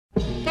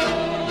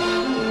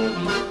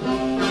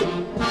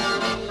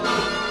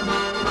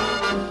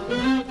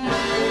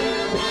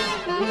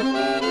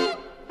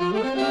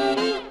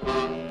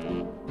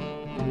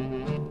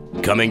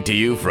Coming to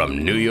you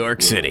from New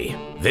York City,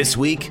 this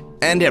week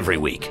and every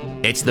week,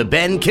 it's the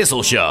Ben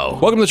Kissel Show.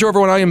 Welcome to the show,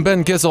 everyone. I am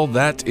Ben Kissel.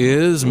 That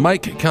is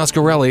Mike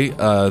Coscarelli.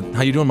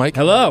 How you doing, Mike?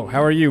 Hello.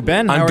 How are you,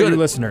 Ben? I'm How good. are you,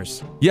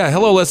 listeners? Yeah,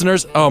 hello,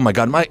 listeners. Oh, my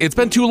God, Mike, it's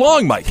been too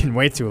long, Mike.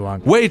 Way too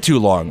long. Way too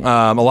long.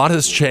 A lot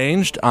has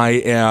changed. I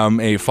am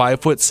a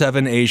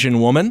 5'7"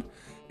 Asian woman.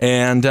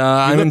 And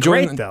I'm look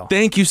enjoying great, though.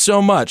 Thank you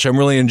so much. I'm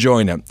really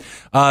enjoying it.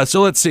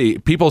 So let's see.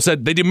 People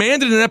said they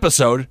demanded an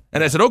episode,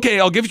 and I said, okay,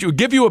 I'll give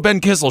you a Ben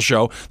Kissel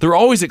show. They're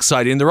always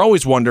exciting. They're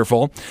always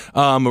wonderful.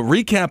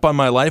 Recap on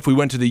my life. We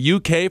went to the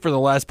UK for the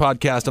last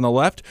podcast on the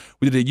left.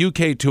 We did a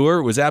UK tour.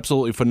 It was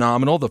absolutely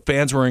phenomenal. The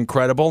fans were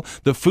incredible.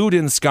 The food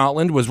in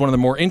Scotland was one of the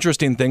more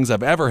interesting things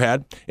I've ever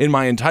had in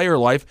my entire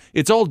life.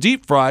 It's all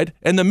deep fried,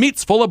 and the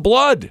meat's full of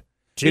blood.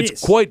 Jeez.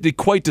 It's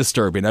quite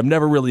disturbing. I've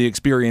never really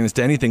experienced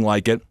anything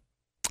like it.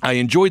 I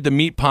enjoyed the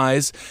meat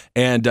pies,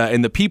 and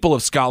the people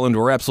of Scotland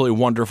were absolutely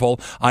wonderful.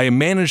 I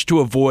managed to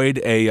avoid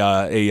a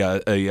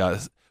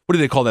what do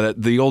they call that?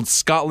 The old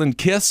Scotland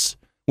kiss,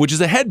 which is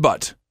a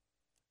headbutt.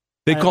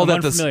 They call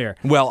that unfamiliar.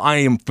 Well, I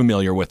am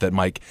familiar with it,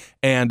 Mike,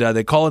 and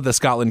they call it the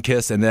Scotland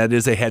kiss, and that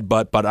is a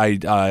headbutt. But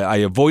I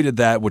avoided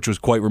that, which was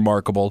quite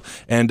remarkable.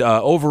 And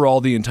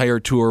overall, the entire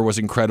tour was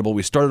incredible.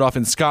 We started off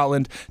in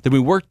Scotland, then we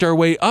worked our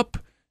way up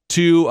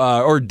to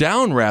or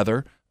down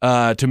rather.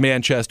 To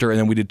Manchester, and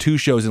then we did 2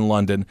 shows in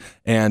London,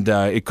 and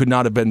it could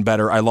not have been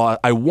better. I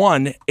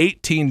won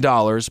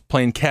 $18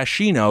 playing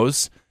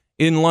casinos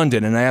in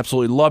London, and I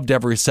absolutely loved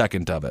every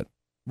second of it.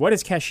 What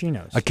is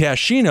casinos? A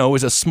casino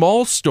is a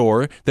small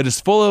store that is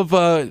full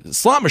of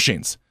slot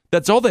machines.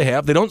 That's all they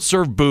have. They don't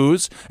serve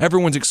booze.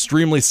 Everyone's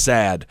extremely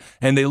sad,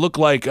 and they look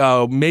like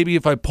maybe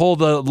if I pull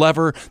the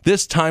lever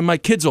this time, my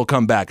kids will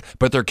come back.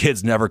 But their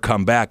kids never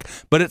come back.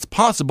 But it's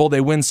possible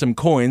they win some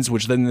coins,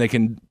 which then they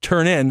can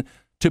turn in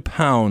to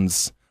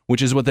pounds,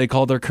 which is what they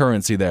call their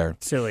currency there.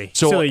 Silly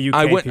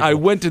UK I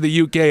went to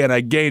the UK and I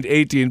gained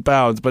 18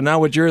 pounds, but now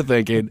what you're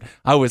thinking,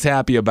 I was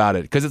happy about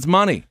it because it's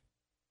money.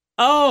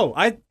 Oh,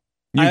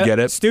 You get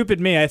it.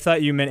 Stupid me. I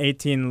thought you meant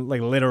 18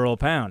 like literal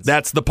pounds.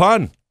 That's the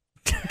pun.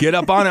 Get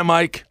up on it,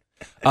 Mike.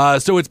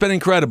 So it's been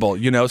incredible,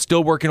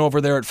 still working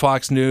over there at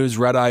Fox News.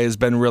 Red Eye has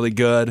been really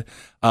good.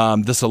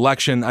 The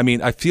selection,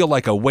 I feel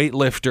like a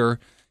weightlifter.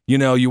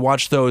 You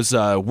watch those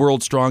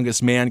World's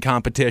Strongest Man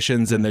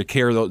competitions, and they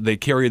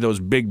carry those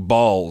big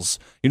balls.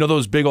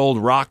 Those big old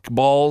rock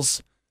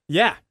balls?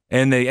 Yeah.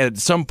 And at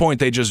some point,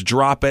 they just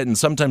drop it, and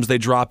sometimes they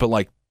drop it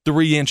like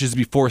 3 inches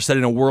before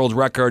setting a world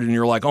record, and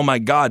you're like, oh my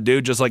God,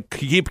 dude, just like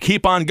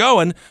keep on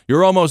going.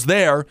 You're almost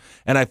there.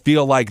 And I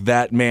feel like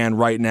that man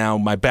right now.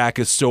 My back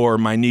is sore.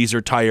 My knees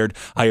are tired.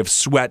 I have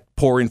sweat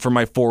pouring from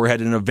my forehead,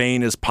 and a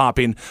vein is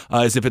popping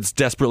as if it's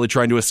desperately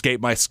trying to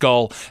escape my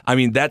skull.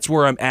 That's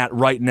where I'm at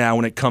right now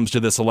when it comes to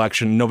this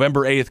election.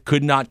 November 8th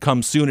could not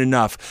come soon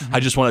enough. Mm-hmm. I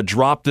just want to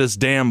drop this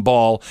damn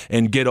ball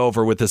and get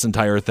over with this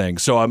entire thing.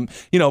 So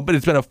but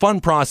it's been a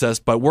fun process,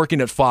 but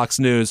working at Fox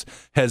News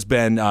has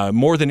been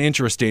more than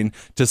interesting,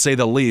 to say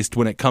the least,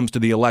 when it comes to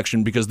the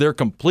election, because they're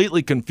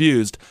completely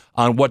confused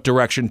on what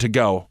direction to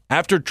go.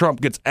 After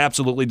Trump gets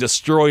absolutely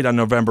destroyed on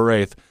November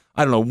 8th,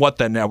 I don't know what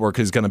that network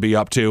is going to be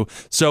up to.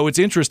 So it's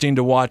interesting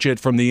to watch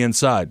it from the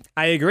inside.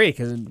 I agree,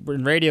 because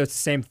in radio, it's the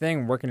same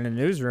thing. Working in a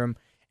newsroom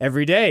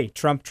every day,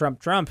 Trump, Trump,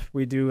 Trump.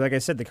 We do, like I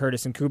said, the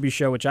Curtis and Kuby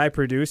show, which I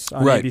produce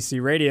on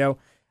ABC Radio.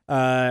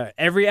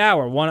 Every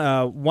hour,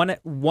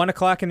 1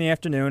 o'clock in the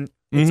afternoon,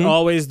 it's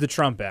always the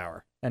Trump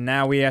hour. And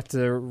now we have to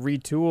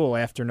retool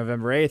after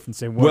November 8th and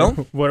say, what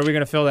are we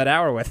going to fill that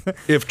hour with?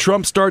 If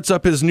Trump starts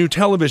up his new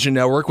television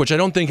network, which I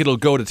don't think it'll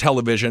go to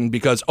television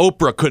because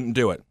Oprah couldn't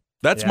do it.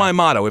 That's my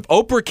motto. If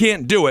Oprah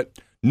can't do it,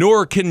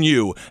 nor can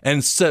you.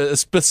 And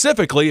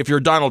specifically, if you're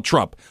Donald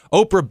Trump.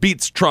 Oprah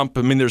beats Trump.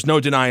 There's no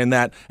denying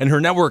that. And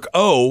her network,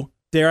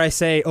 dare I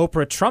say,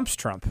 Oprah trumps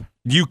Trump.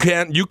 You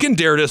can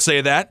dare to say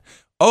that.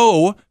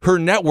 Her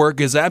network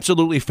is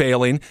absolutely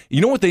failing.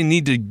 You know what they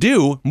need to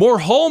do? More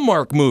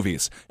Hallmark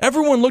movies.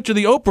 Everyone looked at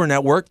the Oprah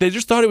network. They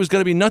just thought it was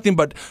going to be nothing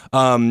but,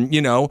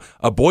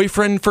 A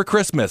Boyfriend for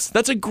Christmas.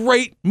 That's a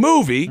great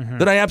movie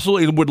that I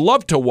absolutely would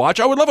love to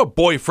watch. I would love A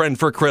Boyfriend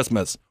for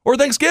Christmas or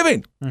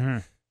Thanksgiving.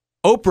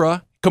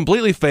 Oprah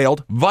completely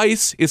failed.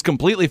 Vice is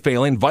completely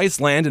failing.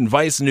 Viceland and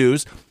Vice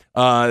News.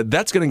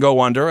 That's going to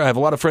go under. I have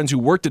a lot of friends who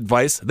worked at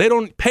Vice. They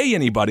don't pay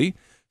anybody.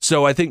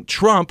 So I think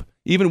Trump,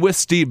 even with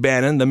Steve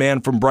Bannon, the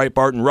man from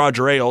Breitbart, and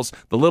Roger Ailes,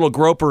 the little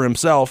groper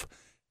himself,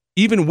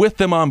 even with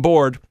them on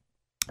board,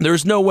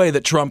 there's no way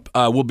that Trump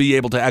will be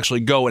able to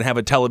actually go and have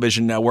a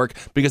television network,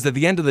 because at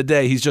the end of the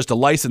day, he's just a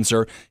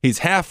licenser. He's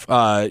half,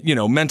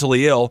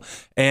 mentally ill,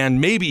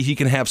 and maybe he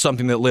can have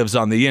something that lives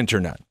on the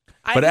internet.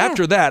 But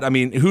after that,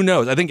 who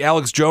knows? I think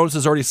Alex Jones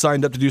has already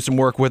signed up to do some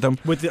work with him.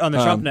 On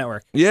the Trump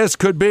network. Yes,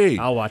 could be.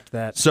 I'll watch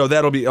that. So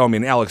that'll be,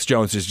 Alex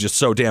Jones is just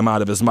so damn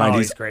out of his mind.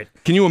 He's great.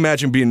 Can you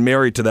imagine being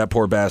married to that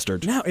poor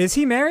bastard? No, is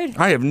he married?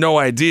 I have no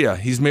idea.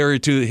 He's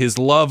married to his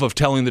love of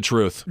telling the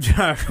truth.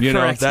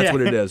 Correct, that's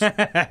what it is.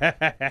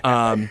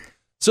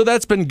 So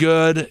that's been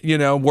good,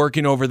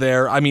 working over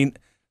there.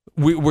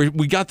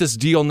 we got this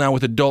deal now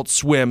with Adult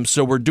Swim,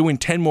 so we're doing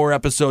 10 more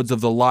episodes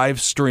of the live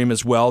stream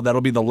as well.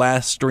 That'll be the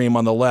last stream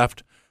on the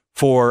left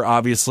for,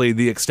 obviously,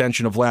 the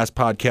extension of Last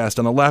Podcast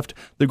on the left,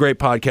 the great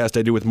podcast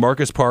I do with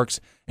Marcus Parks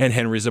and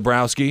Henry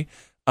Zabrowski.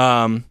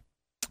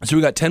 So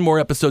we got 10 more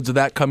episodes of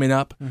that coming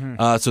up.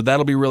 So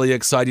that'll be really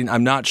exciting.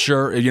 I'm not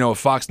sure, if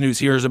Fox News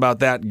hears about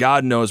that,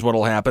 God knows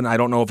what'll happen. I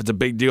don't know if it's a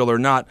big deal or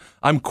not.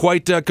 I'm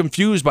quite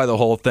confused by the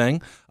whole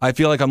thing. I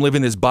feel like I'm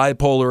living this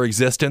bipolar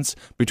existence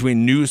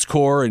between News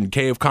Corps and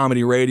Cave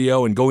Comedy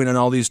Radio and going on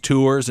all these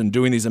tours and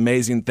doing these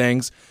amazing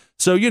things.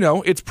 So,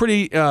 it's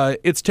pretty,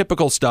 it's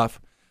typical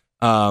stuff.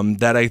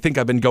 That I think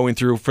I've been going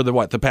through for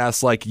the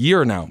past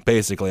year now,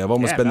 basically. I've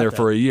almost been there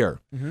for a year.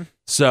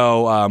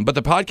 So, but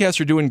the podcasts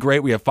are doing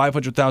great. We have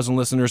 500,000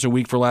 listeners a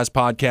week for Last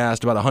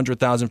Podcast, about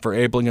 100,000 for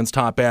Abe Lincoln's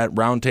Top At.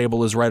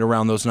 Roundtable is right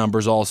around those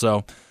numbers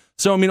also.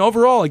 So,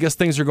 overall, I guess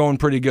things are going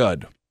pretty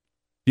good.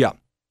 Yeah.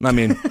 I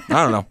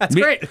don't know. That's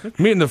great.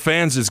 Meeting the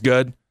fans is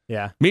good.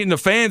 Yeah. Meeting the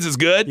fans is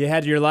good. You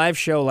had your live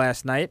show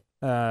last night.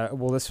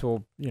 This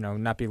will,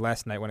 not be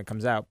last night when it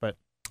comes out, but...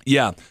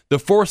 Yeah, the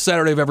fourth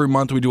Saturday of every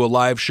month we do a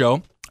live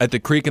show at the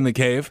Creek in the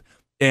Cave,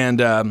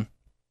 and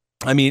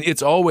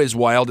it's always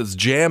wild. It's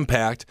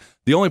jam-packed.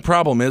 The only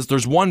problem is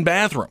there's one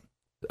bathroom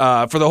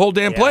for the whole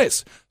damn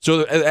place.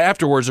 So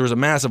afterwards there was a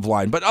massive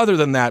line. But other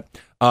than that,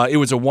 it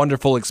was a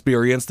wonderful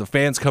experience. The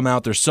fans come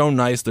out. They're so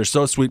nice. They're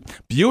so sweet.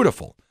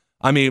 Beautiful.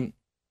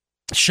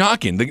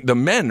 Shocking. The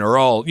men are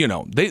all,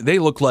 they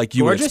look like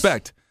you would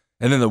expect.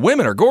 And then the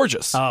women are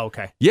gorgeous. Oh,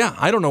 okay. Yeah,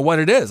 I don't know what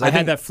it is. I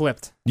had that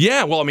flipped.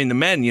 Yeah, well, the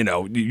men,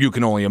 you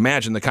can only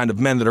imagine the kind of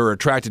men that are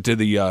attracted to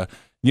the,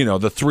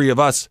 the three of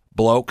us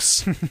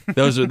blokes.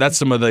 That's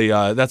some of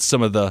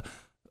the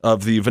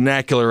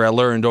vernacular I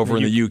learned over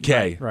in the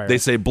UK. Right. They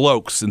say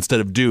blokes instead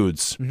of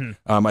dudes.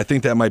 I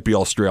think that might be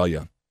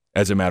Australia,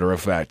 as a matter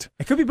of fact.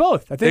 It could be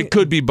both. I think it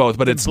could be both,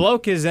 but it's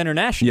bloke is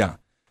international.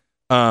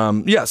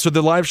 Yeah. So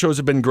the live shows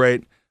have been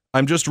great.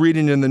 I'm just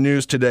reading in the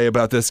news today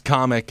about this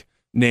comic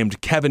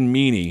named Kevin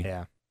Meaney.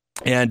 Yeah.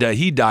 And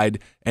he died,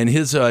 and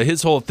his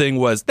whole thing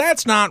was,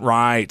 that's not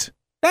right.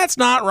 That's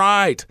not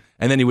right.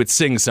 And then he would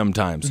sing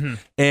sometimes.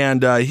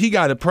 And he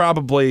got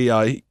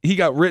he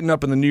got written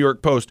up in the New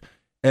York Post,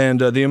 and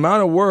the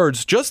amount of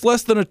words, just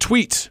less than a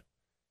tweet.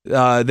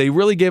 They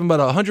really gave him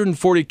about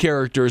 140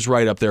 characters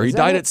right up there. He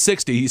died at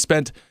 60. He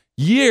spent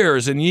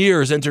years and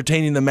years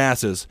entertaining the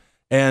masses,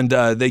 and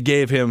they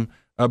gave him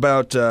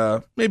about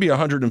maybe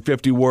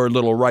 150-word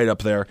little write-up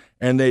there,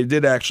 and they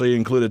did actually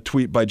include a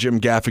tweet by Jim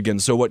Gaffigan.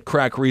 So what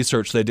crack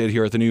research they did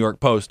here at the New York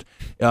Post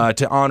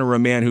to honor a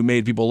man who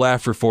made people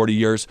laugh for 40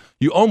 years.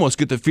 You almost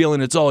get the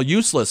feeling it's all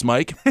useless,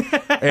 Mike,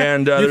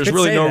 and there's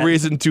really no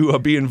reason to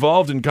be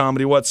involved in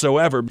comedy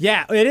whatsoever.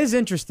 Yeah, it is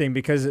interesting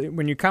because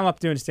when you come up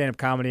doing stand-up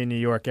comedy in New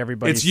York,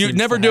 everybody seems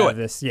never to do have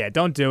it. This,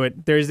 don't do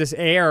it. There's this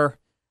air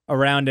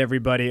around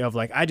everybody of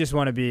I just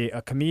want to be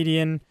a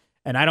comedian,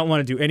 and I don't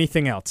want to do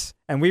anything else.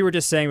 And we were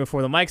just saying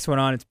before the mics went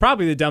on, it's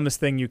probably the dumbest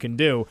thing you can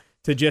do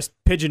to just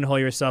pigeonhole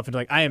yourself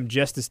into I am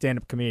just a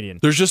stand-up comedian.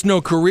 There's just no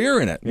career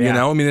in it,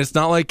 It's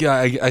not like,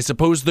 I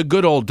suppose, the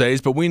good old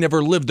days, but we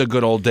never lived the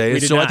good old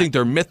days, so I think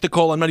they're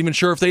mythical. I'm not even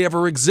sure if they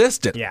ever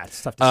existed. Yeah,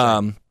 it's tough to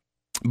say.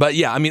 But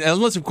yeah,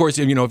 unless, of course,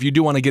 if you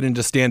do want to get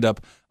into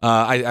stand-up,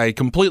 I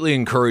completely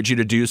encourage you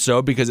to do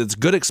so because it's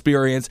good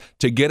experience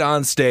to get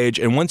on stage.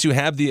 And once you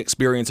have the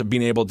experience of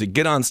being able to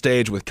get on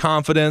stage with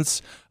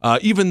confidence,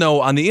 even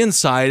though on the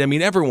inside,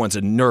 everyone's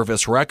a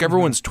nervous wreck.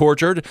 Everyone's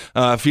tortured,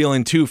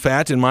 feeling too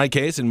fat in my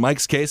case. In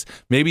Mike's case,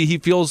 maybe he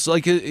feels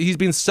like he's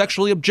being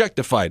sexually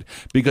objectified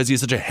because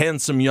he's such a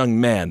handsome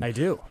young man. I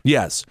do.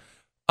 Yes.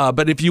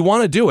 But if you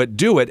want to do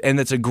it, and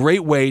it's a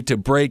great way to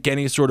break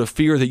any sort of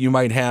fear that you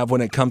might have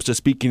when it comes to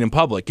speaking in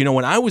public.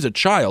 When I was a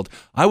child,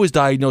 I was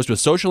diagnosed with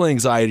social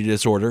anxiety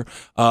disorder.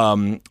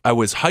 I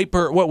was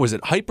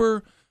hyperactive,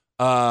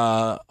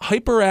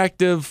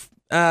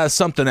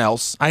 something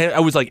else. I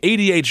was like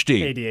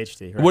ADHD.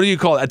 ADHD, right. What do you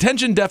call it?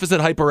 Attention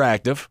deficit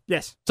hyperactive.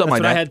 Yes. Something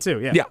like that. I had too,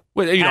 yeah. Yeah.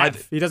 Well,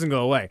 he doesn't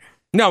go away.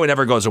 No, it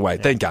never goes away.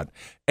 Yeah. Thank God.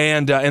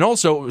 And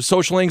also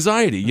social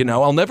anxiety.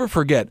 I'll never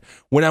forget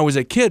when I was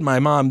a kid. My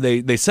mom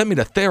they sent me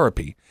to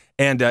therapy,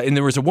 and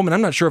there was a woman. I'm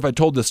not sure if I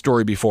told this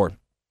story before,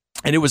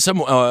 and it was it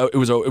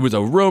was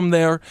a room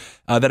there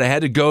that I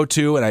had to go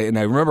to, and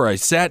I remember I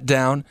sat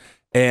down,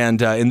 and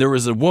there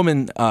was a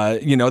woman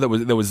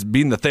that was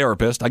being the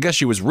therapist. I guess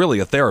she was really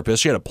a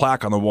therapist. She had a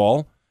plaque on the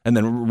wall, and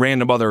then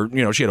random other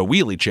she had a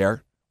wheelie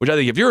chair. Which I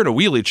think if you're in a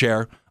wheelie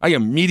chair, I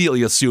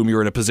immediately assume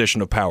you're in a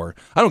position of power.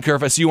 I don't care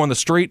if I see you on the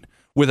street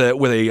with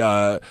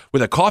a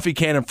coffee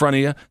can in front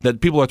of you that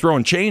people are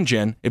throwing change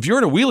in. If you're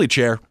in a wheelie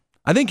chair,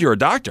 I think you're a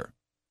doctor.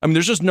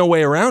 There's just no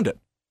way around it.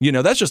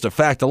 That's just a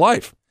fact of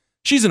life.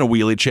 She's in a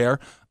wheelie chair.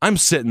 I'm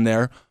sitting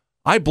there.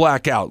 I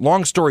black out.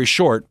 Long story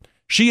short,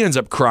 she ends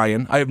up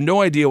crying. I have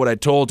no idea what I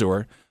told to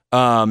her.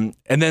 And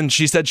then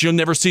she said she'll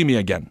never see me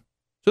again.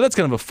 So that's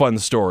kind of a fun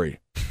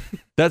story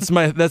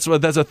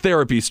That's a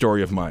therapy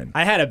story of mine.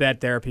 I had a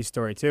bad therapy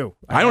story too.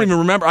 I don't even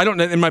remember.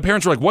 And my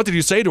parents were like, "What did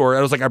you say to her?"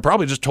 I was like, "I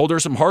probably just told her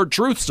some hard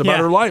truths about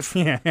her life."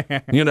 Yeah.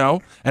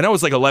 And I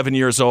was like 11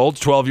 years old,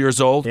 12 years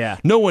old. Yeah.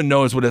 No one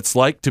knows what it's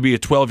like to be a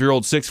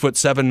 12-year-old,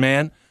 6'7"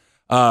 man,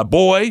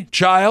 boy,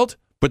 child,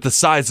 but the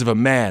size of a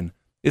man.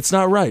 It's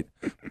not right.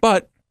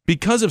 But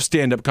because of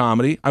stand-up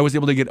comedy, I was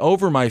able to get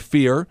over my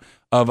fear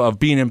of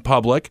being in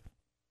public,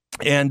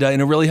 and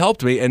it really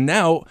helped me. And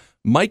now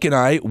Mike and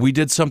I, we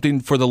did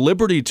something for the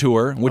Liberty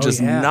Tour, which is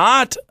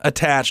not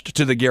attached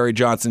to the Gary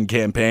Johnson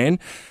campaign.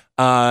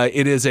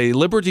 It is a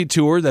Liberty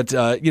Tour that,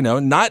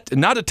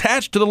 not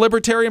attached to the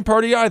Libertarian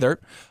Party either,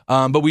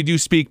 but we do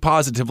speak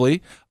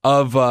positively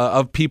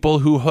of people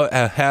who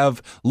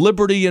have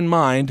liberty in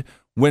mind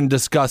when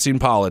discussing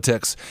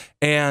politics.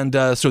 And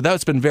so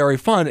that's been very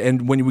fun.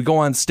 And when we go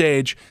on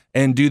stage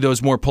and do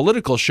those more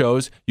political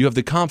shows, you have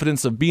the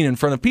confidence of being in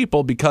front of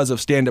people because of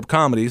stand-up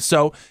comedy.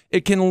 So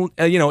it can,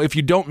 if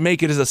you don't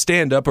make it as a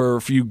stand-up, or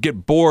if you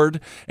get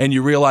bored and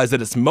you realize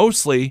that it's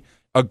mostly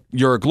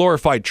you're a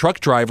glorified truck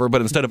driver,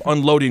 but instead of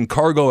unloading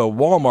cargo at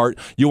Walmart,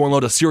 you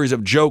unload a series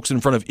of jokes in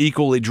front of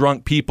equally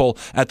drunk people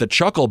at the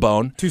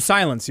Chucklebone. To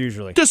silence,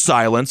 usually. To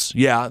silence,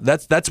 yeah.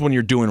 That's when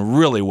you're doing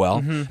really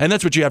well. Mm-hmm. And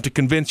that's what you have to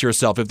convince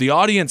yourself. If the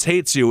audience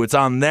hates you, it's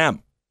on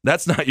them.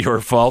 That's not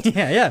your fault.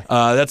 Yeah.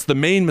 That's the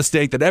main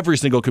mistake that every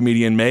single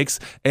comedian makes.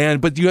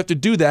 But you have to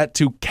do that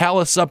to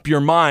callous up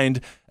your mind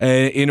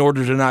in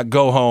order to not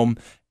go home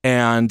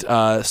and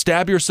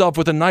stab yourself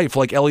with a knife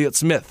like Elliott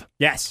Smith.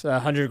 Yes,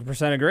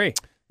 100% agree.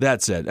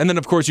 That's it. And then,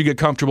 of course, you get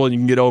comfortable and you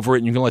can get over it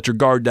and you can let your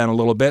guard down a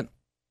little bit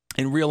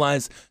and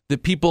realize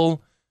that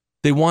people,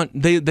 they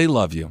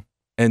love you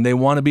and they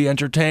want to be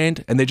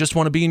entertained and they just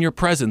want to be in your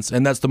presence.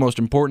 And that's the most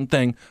important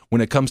thing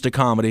when it comes to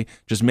comedy,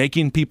 just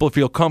making people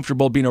feel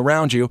comfortable being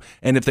around you.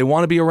 And if they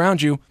want to be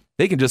around you,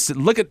 they can just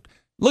look at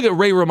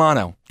Ray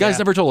Romano. Guy's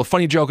never told a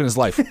funny joke in his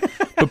life.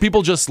 But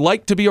people just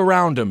like to be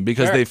around him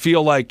because they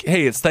feel like,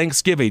 hey, it's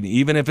Thanksgiving,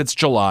 even if it's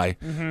July.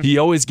 Mm-hmm. He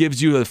always gives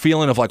you a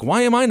feeling of like,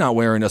 why am I not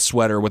wearing a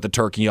sweater with a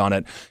turkey on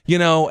it?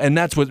 And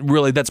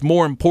that's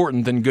more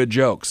important than good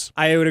jokes.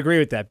 I would agree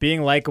with that.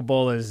 Being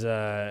likable is,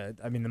 the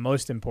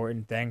most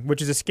important thing,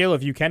 which is a skill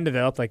if you can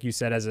develop, like you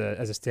said, as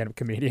a stand-up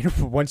comedian.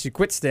 Once you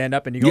quit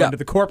stand-up and you go into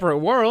the corporate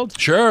world,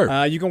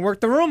 sure, you can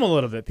work the room a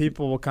little bit.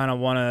 People will kind of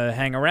want to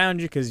hang around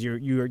you because you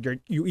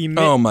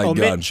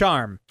emit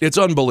charm. It's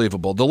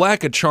unbelievable. The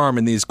lack of charm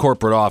in these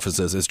corporate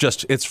offices is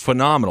it's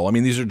phenomenal. I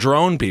mean, these are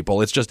drone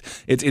people.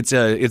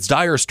 It's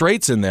dire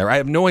straits in there. I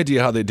have no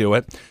idea how they do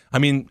it. I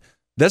mean,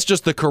 that's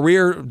just the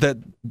career that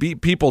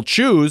people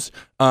choose.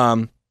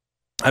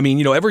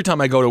 Every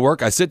time I go to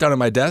work, I sit down at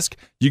my desk.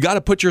 You got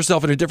to put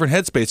yourself in a different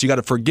headspace. You got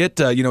to forget,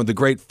 the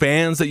great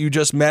fans that you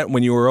just met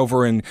when you were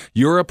over in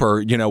Europe,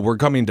 or, we're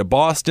coming to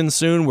Boston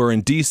soon. We're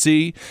in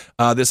D.C.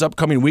 This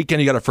upcoming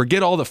weekend. You got to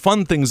forget all the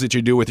fun things that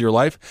you do with your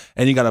life,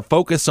 and you got to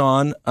focus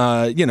on,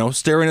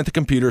 staring at the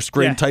computer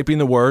screen, typing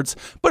the words.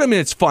 But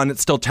it's fun.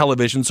 It's still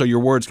television, so your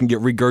words can get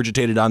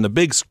regurgitated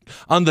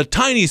on the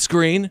tiny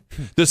screen,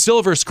 the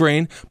silver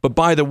screen. But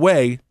by the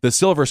way, the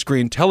silver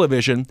screen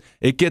television,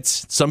 it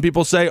gets, some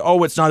people say,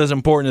 oh, it's not as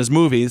important as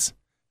movies.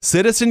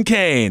 Citizen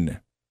Kane,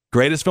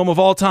 greatest film of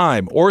all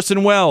time.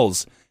 Orson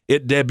Welles.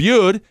 It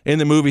debuted in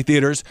the movie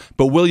theaters,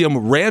 but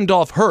William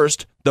Randolph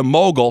Hearst, the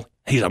mogul,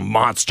 he's a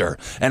monster,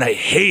 and I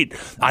hate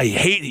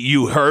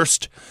you,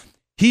 Hearst.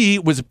 He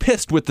was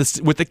pissed with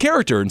the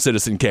character in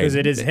Citizen Kane. Because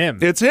it is him.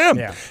 It's him.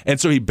 Yeah. And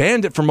so he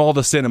banned it from all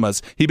the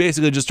cinemas. He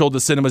basically just told the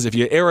cinemas, if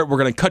you air it, we're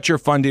going to cut your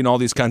funding, all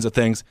these kinds of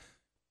things.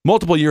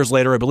 Multiple years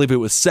later, I believe it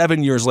was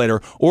 7 years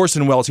later,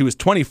 Orson Welles, he was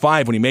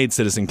 25 when he made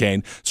Citizen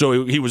Kane,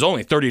 so he was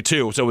only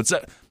 32. So it's,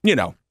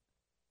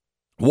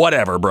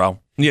 whatever, bro.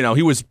 He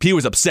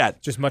was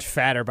upset. Just much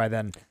fatter by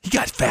then. He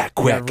got fat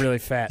quick. He got really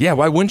fat. Yeah,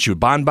 why wouldn't you?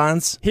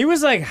 Bonbons? He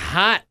was like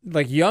hot,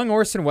 like young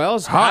Orson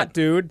Welles, hot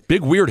dude.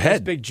 Big weird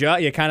head. Big jaw,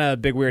 kind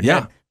of big weird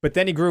head. But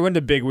then he grew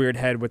into big weird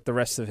head with the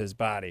rest of his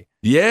body.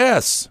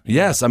 Yes.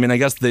 I mean, I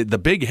guess the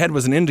big head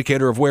was an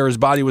indicator of where his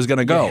body was going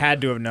to go. They had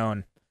to have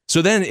known.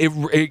 So then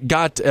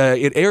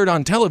it aired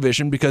on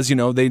television because,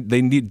 they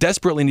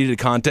desperately needed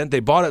content.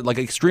 They bought it like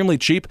extremely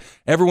cheap.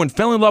 Everyone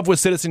fell in love with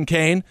Citizen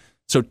Kane.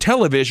 So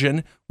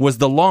television was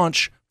the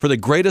launch for the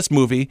greatest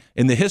movie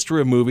in the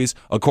history of movies,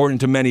 according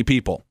to many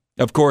people.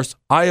 Of course,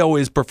 I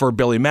always prefer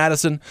Billy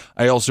Madison.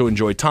 I also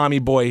enjoy Tommy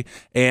Boy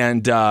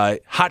and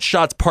Hot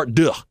Shots Part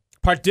 2.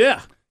 Part 2?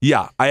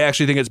 Yeah, I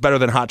actually think it's better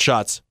than Hot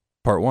Shots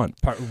Part 1.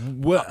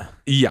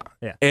 Yeah.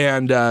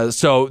 And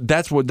so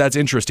that's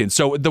interesting.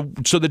 So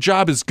the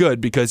job is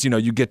good because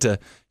you get to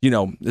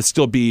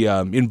still be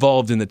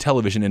involved in the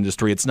television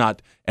industry. It's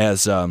not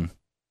as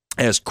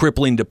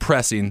crippling,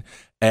 depressing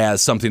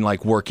as something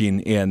like working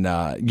in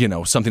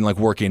sales.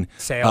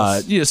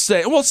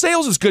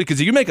 Sales is good because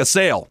you make a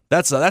sale.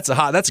 That's hot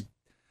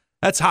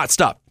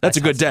stuff. That's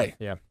a good day.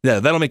 Yeah,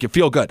 that'll make you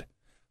feel good.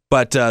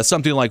 But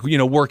something like,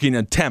 working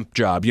a temp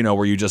job,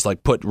 where you just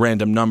like put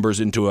random numbers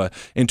into a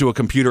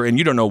computer and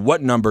you don't know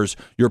what numbers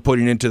you're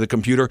putting into the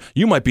computer.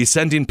 You might be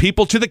sending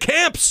people to the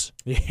camps.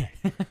 Yeah.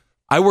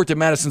 I worked at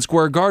Madison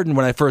Square Garden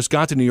when I first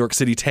got to New York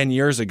City 10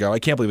 years ago. I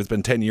can't believe it's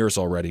been 10 years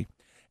already.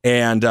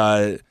 And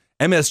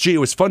MSG, it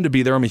was fun to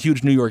be there. I'm a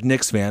huge New York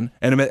Knicks fan.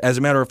 And as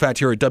a matter of fact,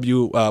 here at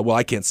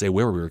I can't say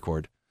where we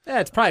record. Yeah,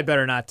 it's probably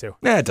better not to.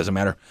 It doesn't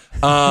matter.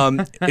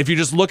 If you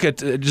just look at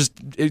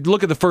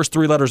the first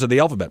three letters of the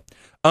alphabet.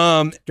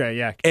 Okay,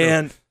 yeah. True.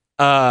 And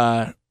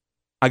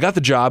I got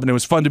the job, and it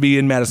was fun to be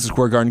in Madison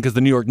Square Garden because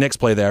the New York Knicks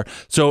play there.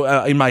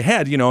 So in my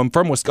head, I'm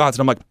from Wisconsin.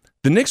 I'm like,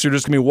 the Knicks are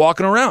just going to be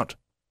walking around.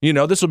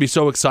 This will be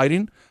so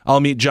exciting. I'll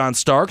meet John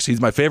Starks.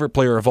 He's my favorite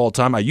player of all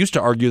time. I used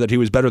to argue that he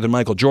was better than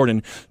Michael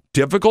Jordan.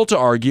 Difficult to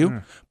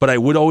argue, but I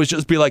would always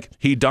just be like,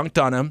 he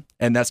dunked on him,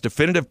 and that's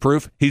definitive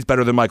proof he's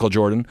better than Michael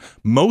Jordan.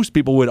 Most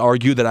people would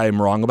argue that I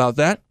am wrong about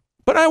that,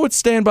 but I would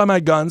stand by my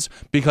guns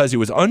because he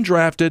was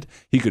undrafted.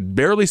 He could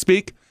barely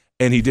speak,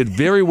 and he did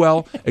very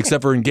well,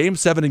 except for in Game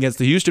 7 against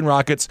the Houston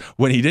Rockets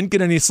when he didn't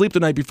get any sleep the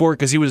night before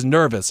because he was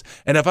nervous.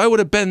 And if I would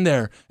have been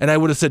there and I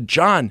would have said,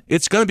 John,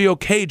 it's going to be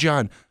okay,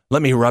 John.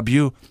 Let me rub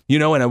you,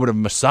 and I would have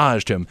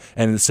massaged him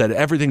and said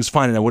everything's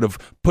fine, and I would have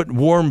put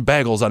warm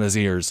bagels on his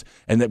ears,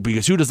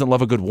 because who doesn't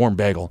love a good warm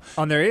bagel?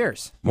 On their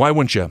ears. Why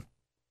wouldn't you?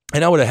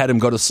 And I would have had him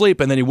go to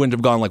sleep, and then he wouldn't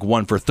have gone like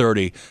 1 for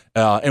 30,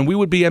 and we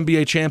would be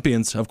NBA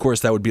champions. Of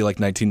course, that would be like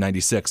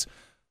 1996.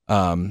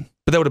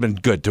 But that would have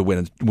been good to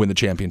win the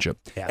championship.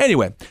 Yeah.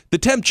 Anyway, the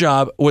temp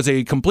job was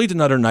a complete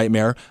and utter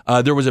nightmare.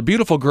 There was a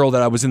beautiful girl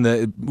that I was in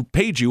the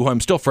Paige, who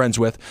I'm still friends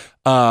with.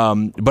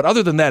 But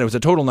other than that, it was a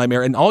total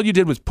nightmare. And all you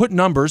did was put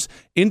numbers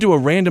into a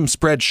random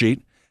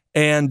spreadsheet.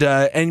 And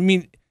I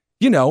mean,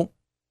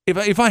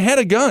 if I had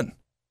a gun,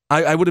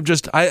 I would have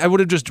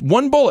just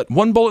one bullet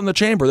in the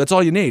chamber. That's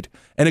all you need.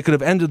 And it could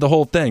have ended the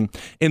whole thing.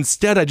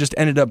 Instead, I just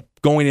ended up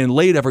going in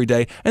late every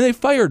day, and they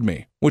fired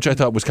me, which I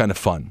thought was kind of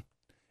fun.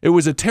 It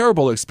was a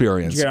terrible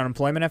experience. Did you get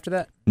unemployment after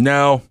that?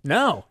 No.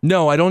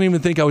 No, I don't even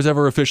think I was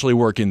ever officially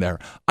working there.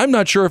 I'm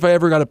not sure if I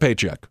ever got a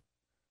paycheck.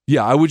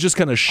 Yeah, I would just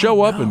kind of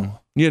show up and,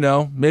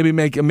 maybe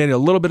make a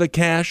little bit of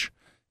cash.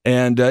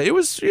 And it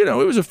was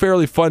a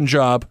fairly fun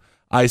job,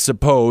 I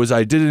suppose.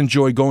 I did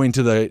enjoy going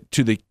to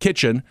the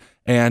kitchen,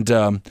 and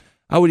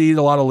I would eat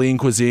a lot of lean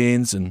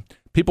cuisines, and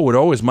people would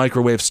always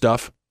microwave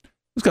stuff. It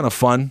was kind of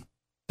fun.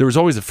 There was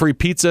always a free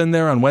pizza in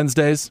there on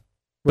Wednesdays.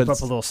 Whip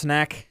up a little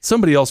snack.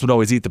 Somebody else would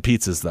always eat the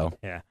pizzas, though.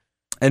 Yeah.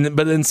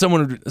 But then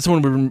someone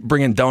would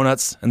bring in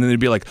donuts, and then they'd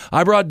be like,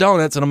 I brought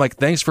donuts, and I'm like,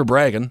 thanks for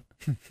bragging.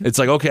 It's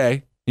like,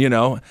 okay,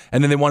 and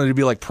then they wanted to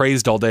be like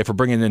praised all day for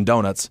bringing in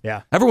donuts.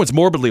 Yeah. Everyone's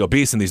morbidly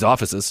obese in these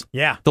offices.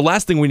 Yeah. The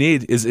last thing we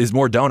need is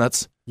more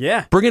donuts.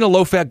 Yeah. Bring in a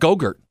low-fat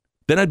Go-Gurt.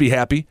 Then I'd be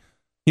happy.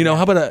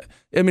 How about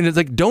it's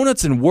like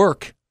donuts and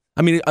work.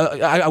 I mean,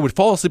 I would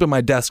fall asleep at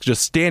my desk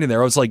just standing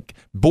there. I was like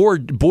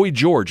Boy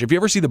George. If you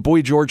ever see the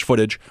Boy George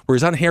footage where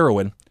he's on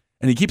heroin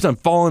and he keeps on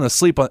falling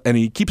asleep and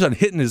he keeps on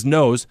hitting his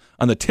nose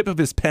on the tip of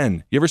his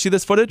pen. You ever see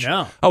this footage?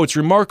 No. Oh, it's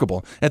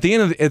remarkable. At the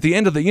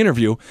end of the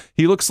interview,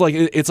 he looks like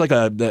it's like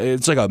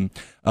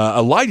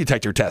a lie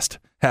detector test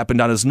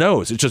happened on his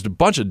nose. It's just a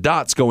bunch of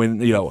dots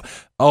going,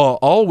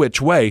 all which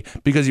way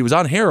because he was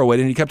on heroin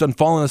and he kept on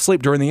falling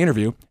asleep during the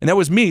interview. And that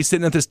was me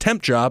sitting at this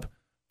temp job,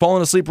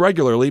 falling asleep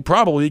regularly,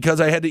 probably because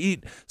I had to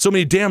eat so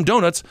many damn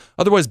donuts.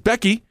 Otherwise,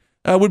 Becky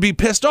would be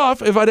pissed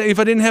off if I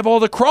didn't have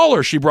all the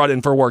crawlers she brought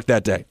in for work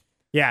that day.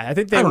 Yeah, I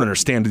think I don't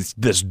understand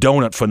this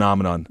donut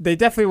phenomenon. They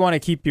definitely want to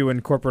keep you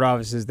in corporate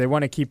offices. They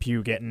want to keep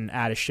you getting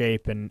out of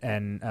shape and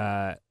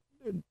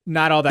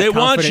not all that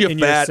confident in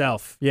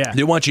yourself. Yeah,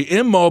 they want you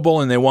immobile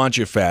and they want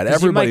you fat.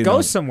 Everybody you might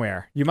go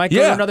somewhere. You might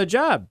go to another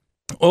job.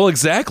 Well,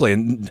 exactly.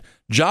 And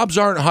jobs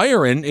aren't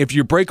hiring. If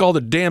you break all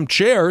the damn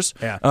chairs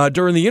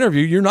during the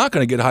interview, you're not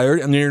going to get hired,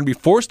 and you're going to be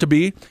forced to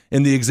be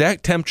in the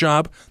exact temp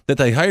job that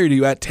they hired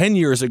you at 10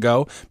 years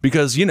ago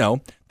because,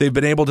 they've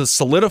been able to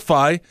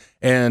solidify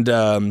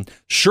and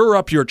shore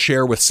up your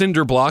chair with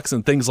cinder blocks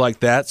and things like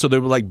that. So they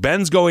were like,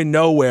 Ben's going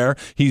nowhere.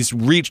 He's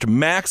reached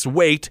max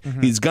weight.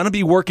 Mm-hmm. He's going to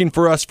be working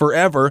for us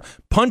forever,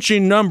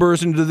 punching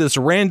numbers into this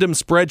random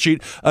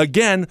spreadsheet.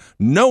 Again,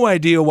 no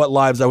idea what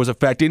lives I was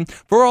affecting.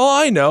 For all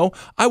I know,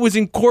 I was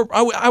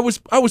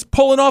I was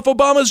pulling off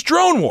Obama's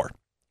drone war.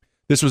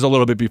 This was a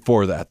little bit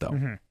before that, though.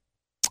 Mm-hmm.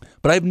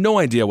 But I have no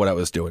idea what I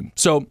was doing.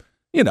 So,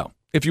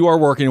 if you are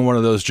working in one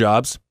of those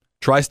jobs,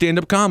 try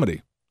stand-up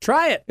comedy.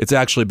 Try it. It's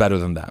actually better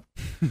than that.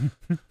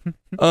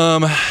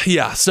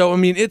 Yeah. So I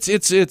mean,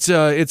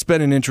 it's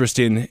been an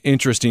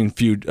interesting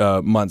few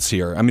months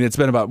here. I mean, it's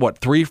been about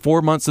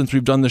 3-4 months since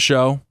we've done the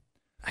show.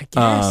 I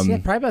guess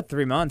probably about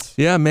 3 months.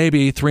 Yeah,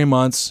 maybe 3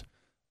 months.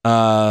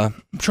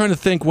 I'm trying to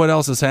think what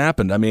else has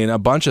happened. I mean, a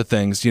bunch of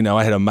things.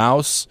 I had a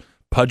mouse.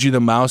 Pudgy the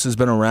mouse has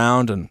been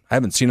around, and I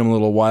haven't seen him in a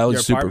little while.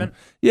 Your apartment?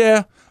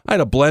 Yeah. I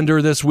had a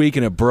blender this week,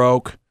 and it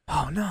broke.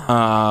 Oh no.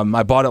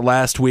 I bought it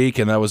last week,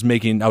 and I was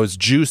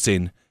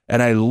juicing.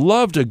 And I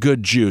loved a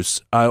good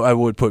juice. I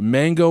would put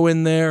mango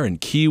in there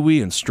and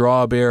kiwi and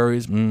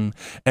strawberries. And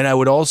I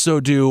would also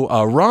do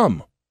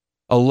rum,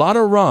 a lot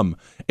of rum.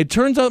 It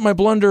turns out my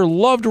blender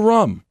loved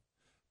rum.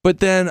 But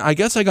then I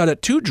guess I got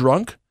it too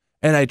drunk,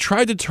 and I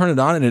tried to turn it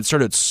on, and it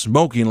started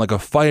smoking like a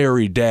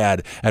fiery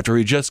dad after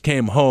he just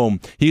came home.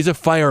 He's a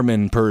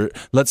fireman,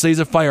 let's say he's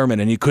a fireman,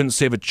 and he couldn't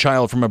save a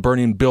child from a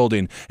burning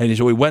building, and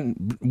so he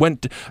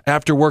went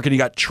after work, and he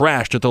got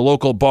trashed at the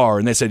local bar,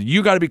 and they said,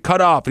 you got to be cut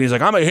off, and he's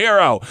like, I'm a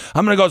hero.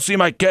 I'm going to go see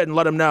my kid and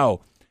let him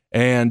know.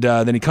 And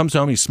then he comes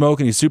home, he's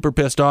smoking, he's super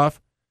pissed off,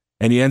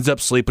 and he ends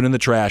up sleeping in the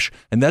trash,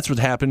 and that's what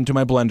happened to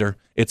my blender.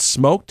 It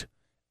smoked,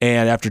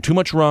 and after too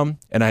much rum,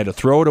 and I had to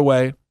throw it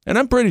away, and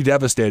I'm pretty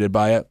devastated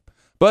by it.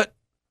 But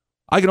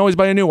I can always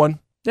buy a new one.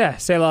 Yeah,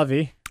 c'est la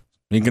vie.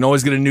 You can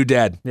always get a new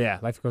dad. Yeah,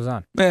 life goes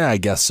on. I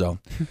guess so.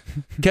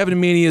 Kevin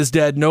Meaney is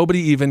dead. Nobody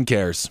even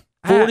cares.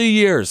 40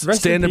 years,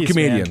 stand-up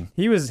comedian. Man.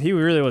 He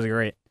really was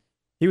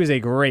he was a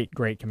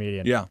great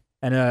comedian. Yeah.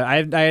 And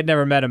I had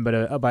never met him,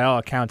 but by all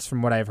accounts,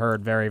 from what I've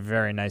heard, very,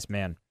 very nice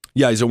man.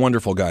 Yeah, he's a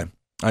wonderful guy.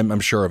 I'm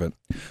sure of it.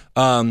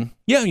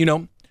 Yeah,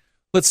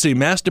 let's see.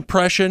 Mass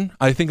depression.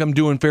 I think I'm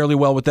doing fairly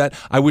well with that.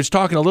 I was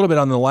talking a little bit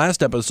on the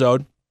last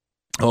episode.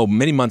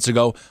 Many months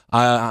ago,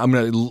 I'm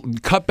going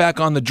to cut back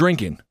on the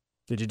drinking.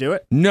 Did you do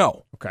it?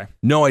 No. Okay.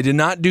 No, I did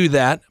not do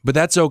that, but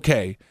that's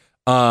okay.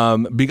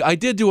 I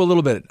did do a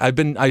little bit.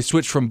 I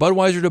switched from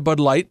Budweiser to Bud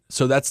Light,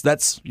 so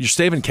that's you're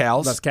saving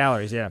less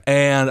calories, yeah.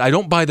 And I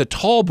don't buy the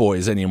tall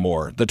boys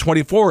anymore, the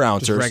 24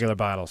 ounces. Just regular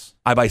bottles.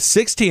 I buy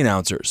 16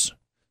 ounces.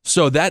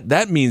 So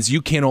that means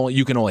you can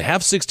only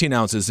have 16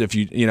 ounces if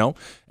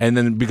and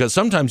then because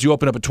sometimes you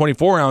open up a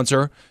 24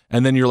 ouncer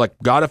and then you're like,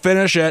 gotta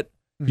finish it.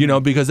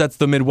 Because that's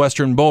the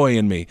Midwestern boy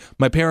in me.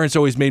 My parents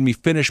always made me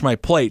finish my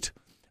plate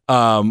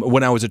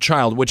when I was a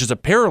child, which is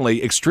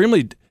apparently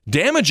extremely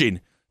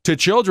damaging to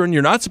children.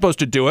 You're not supposed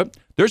to do it.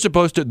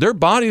 Their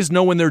bodies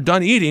know when they're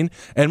done eating.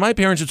 And my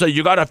parents would say,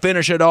 you got to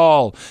finish it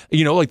all.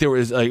 Like it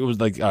was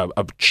like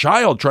a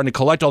child trying to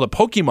collect all the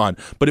Pokemon,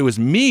 but it was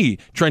me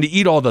trying to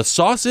eat all the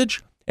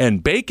sausage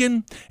and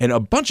bacon and a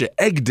bunch of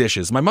egg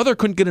dishes. My mother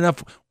couldn't get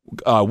enough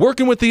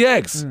working with the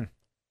eggs.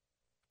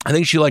 I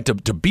think she liked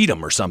to beat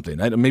them or something.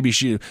 Maybe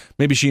she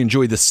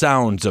enjoyed the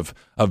sounds of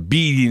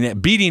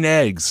beating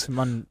eggs.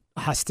 Some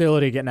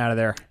hostility getting out of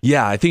there.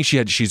 Yeah, I think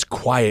she's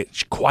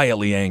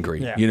quietly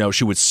angry. Yeah.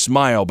 She would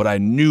smile, but I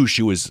knew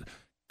she was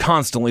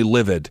constantly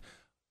livid.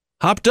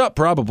 Hopped up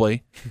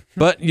probably,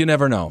 but you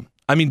never know.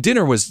 I mean,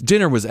 dinner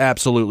was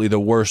absolutely the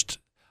worst.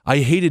 I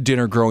hated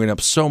dinner growing up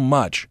so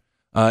much.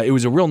 It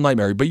was a real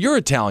nightmare. But you're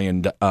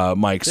Italian,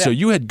 Mike, so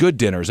you had good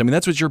dinners. I mean,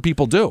 that's what your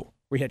people do.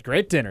 We had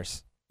great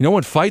dinners. No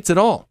one fights at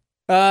all.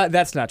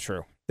 That's not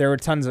true. There were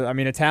tons of. I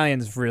mean,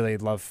 Italians really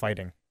love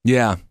fighting.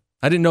 Yeah,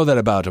 I didn't know that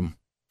about them.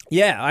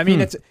 Yeah, I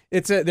mean,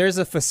 there's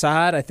a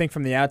facade. I think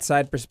from the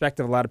outside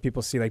perspective, a lot of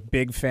people see like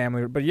big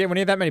family, but yeah, when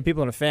you have that many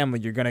people in a family,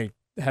 you're gonna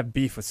have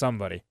beef with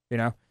somebody.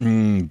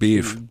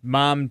 Beef.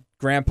 Mom,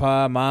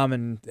 grandpa, mom,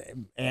 and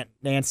Aunt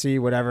Nancy,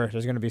 whatever.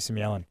 There's gonna be some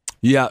yelling.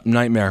 Yeah,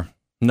 nightmare.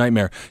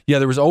 Yeah,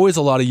 there was always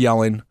a lot of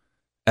yelling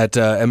at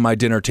my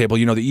dinner table.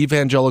 The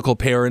evangelical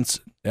parents.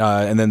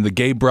 And then the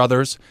gay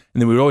brothers, and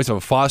then we would always have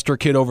a foster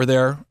kid over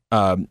there,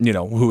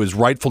 who was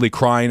rightfully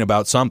crying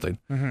about something.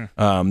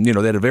 Mm-hmm.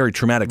 They had a very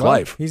traumatic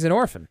life. He's an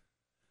orphan.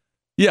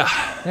 Yeah,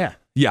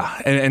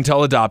 and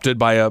until adopted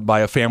by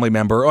a family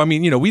member. I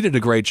mean, we did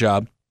a great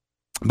job.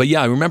 But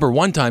yeah, I remember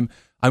one time.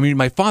 I mean,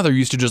 my father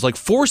used to just like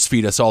force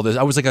feed us all this.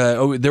 I was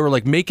like, they were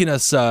like making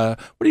us.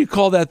 What do you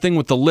call that thing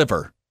with the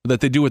liver that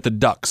they do with the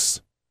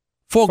ducks?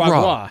 Foie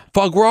gras.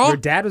 Foie gras? Your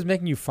dad was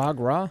making you foie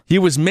gras? He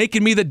was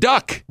making me the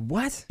duck.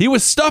 What? He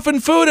was stuffing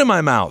food in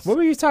my mouth. What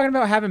were you talking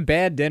about, having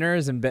bad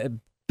dinners and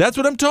That's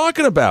what I'm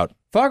talking about.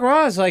 Foie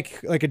gras is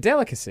like a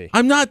delicacy. I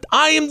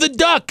am the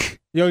duck.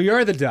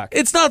 You're the duck.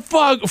 It's not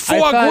foie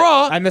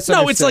gras. I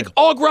misunderstood. No, it's like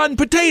au gratin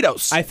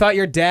potatoes. I thought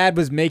your dad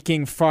was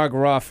making foie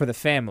gras for the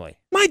family.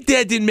 My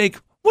dad didn't make...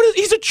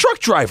 He's a truck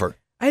driver.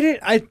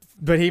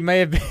 But he may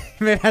have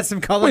had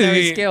some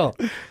culinary skill.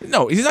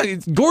 No, he's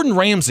not. Gordon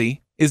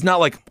Ramsay is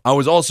not like, I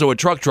was also a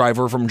truck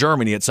driver from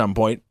Germany at some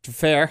point.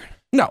 Fair.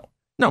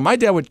 No, my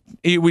dad would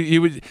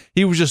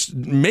just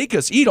make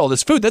us eat all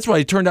this food. That's why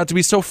he turned out to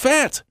be so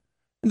fat.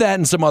 That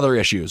and some other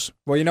issues.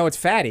 Well, it's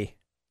fatty.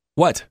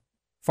 What?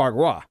 Foie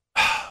gras.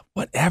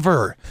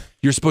 Whatever.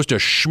 You're supposed to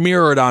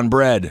smear it on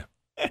bread.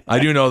 I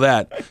do know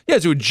that. Yeah,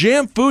 so it would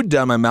jam food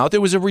down my mouth. It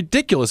was a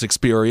ridiculous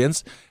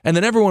experience. And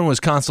then everyone was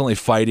constantly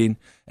fighting.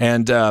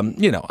 And,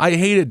 I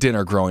hated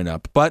dinner growing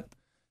up. But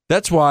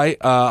that's why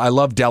I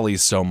love delis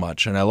so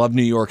much. And I love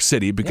New York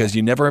City because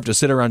you never have to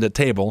sit around a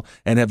table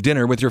and have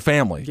dinner with your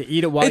family. You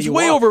eat it while you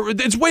walk.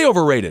 It's way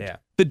overrated,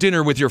 the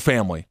dinner with your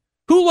family.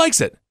 Who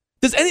likes it?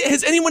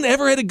 Has anyone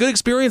ever had a good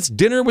experience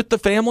dinner with the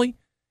family?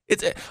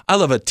 I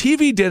love a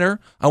TV dinner.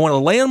 I want to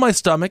lay on my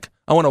stomach.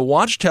 I want to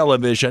watch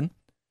television.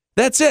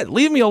 That's it.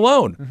 Leave me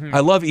alone. Mm-hmm. I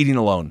love eating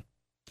alone.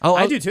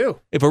 I do too.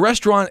 If a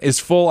restaurant is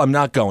full, I'm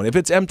not going. If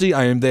it's empty,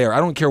 I am there. I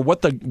don't care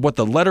what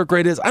the letter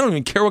grade is. I don't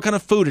even care what kind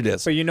of food it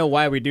is. But you know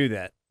why we do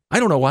that? I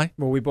don't know why.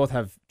 Well, we both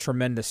have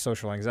tremendous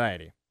social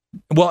anxiety.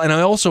 Well, and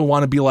I also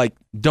want to be like,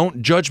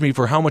 don't judge me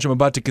for how much I'm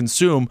about to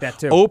consume. That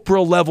too.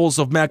 Oprah levels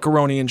of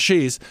macaroni and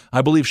cheese.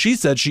 I believe she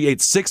said she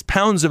ate 6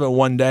 pounds of it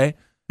one day,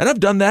 and I've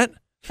done that.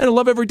 And I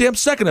love every damn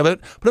second of it,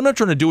 but I'm not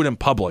trying to do it in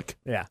public.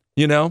 Yeah.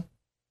 You know?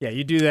 Yeah,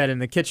 you do that in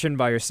the kitchen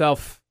by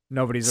yourself.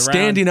 Nobody's around.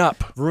 Standing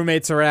up.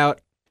 Roommates are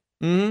out.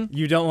 Mm-hmm.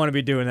 You don't want to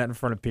be doing that in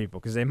front of people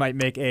because they might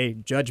make a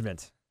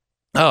judgment.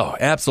 Oh,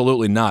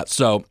 absolutely not.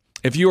 So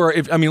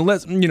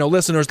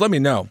listeners, let me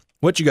know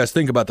what you guys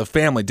think about the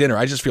family dinner.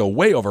 I just feel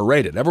way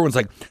overrated. Everyone's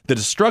like, the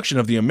destruction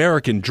of the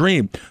American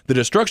dream, the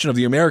destruction of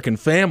the American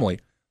family.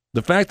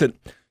 The fact that,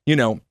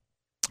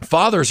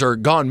 fathers are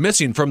gone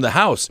missing from the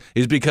house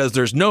is because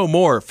there's no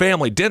more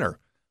family dinner.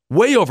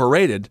 Way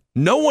overrated.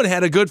 No one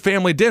had a good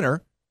family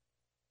dinner.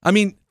 I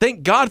mean,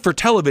 thank God for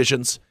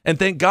televisions, and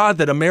thank God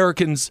that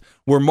Americans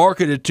were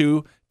marketed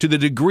to the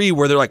degree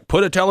where they're like,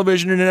 put a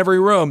television in every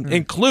room,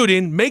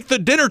 including make the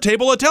dinner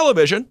table a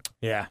television.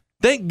 Yeah.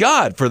 Thank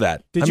God for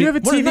that. Did you have a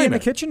TV in the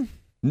kitchen?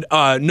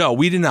 No,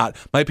 we did not.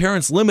 My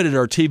parents limited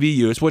our TV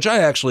use, which I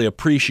actually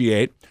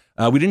appreciate.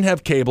 We didn't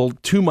have cable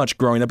too much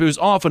growing up. It was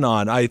off and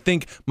on. I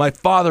think my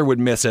father would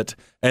miss it,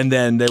 and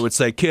then they would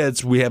say,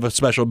 kids, we have a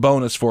special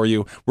bonus for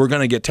you. We're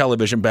going to get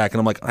television back. And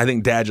I'm like, I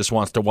think Dad just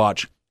wants to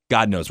watch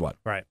God knows what.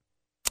 Right.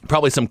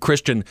 Probably some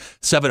Christian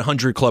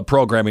 700 Club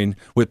programming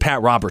with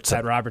Pat Robertson.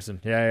 Pat Robertson,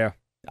 yeah.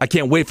 I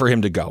can't wait for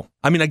him to go.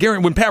 I mean, I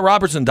guarantee when Pat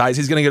Robertson dies,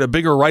 he's going to get a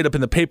bigger write-up in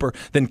the paper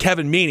than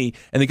Kevin Meaney,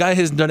 and the guy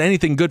hasn't done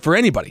anything good for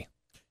anybody.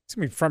 It's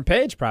going to be front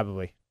page,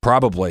 probably.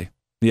 Probably.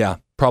 Yeah,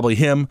 probably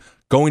him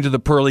going to the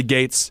pearly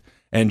gates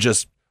and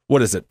just,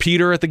 what is it,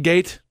 Peter at the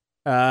gate?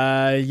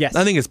 Yes.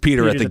 I think it's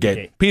Peter at the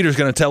gate. Peter's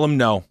going to tell him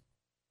no.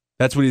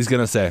 That's what he's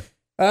going to say.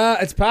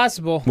 It's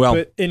possible. Well,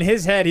 but in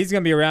his head, he's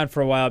going to be around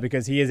for a while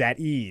because he is at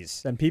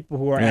ease. And people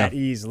who are at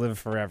ease live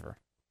forever.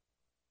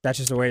 That's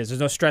just the way it is.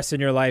 There's no stress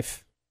in your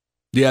life.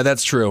 Yeah,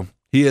 that's true.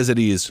 He is at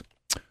ease.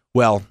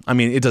 Well, I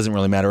mean, it doesn't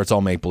really matter. It's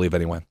all make-believe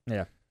anyway.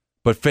 Yeah.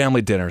 But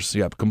family dinners,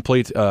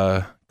 complete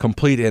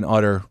and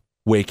utter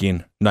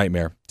waking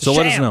nightmare. So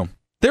let us know.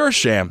 They're a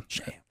sham.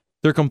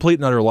 They're complete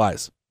and utter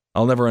lies.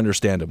 I'll never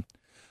understand them.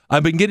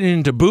 I've been getting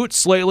into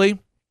boots lately.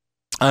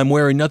 I'm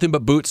wearing nothing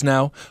but boots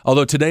now,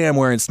 although today I'm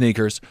wearing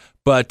sneakers.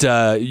 But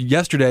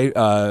yesterday,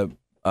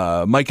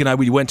 Mike and I,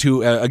 we went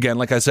to, again,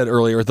 like I said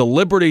earlier, the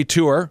Liberty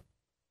Tour.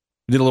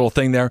 We did a little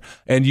thing there,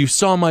 and you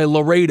saw my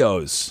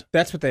Laredos.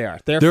 That's what they are.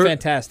 They're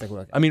fantastic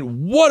looking. I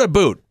mean, what a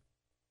boot.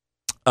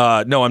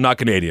 No, I'm not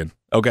Canadian,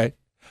 okay?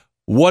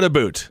 What a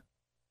boot.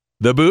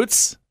 The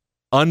boots,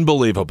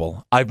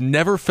 unbelievable. I've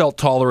never felt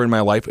taller in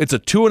my life. It's a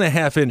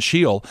 2.5-inch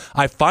heel.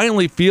 I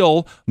finally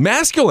feel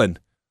masculine.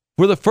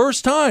 For the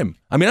first time.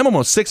 I mean, I'm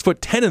almost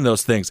 6'10" in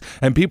those things,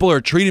 and people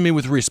are treating me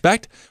with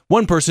respect.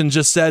 One person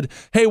just said,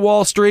 "Hey,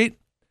 Wall Street,"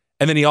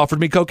 and then he offered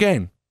me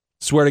cocaine.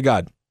 Swear to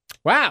God.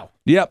 Wow.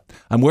 Yep.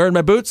 I'm wearing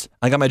my boots.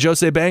 I got my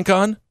Jose Bank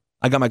on.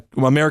 I got my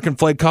American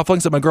flag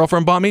cufflinks that my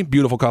girlfriend bought me.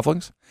 Beautiful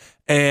cufflinks.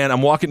 And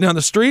I'm walking down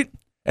the street,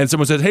 and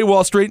someone said, "Hey,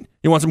 Wall Street,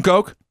 you want some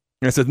coke?"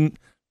 And I said,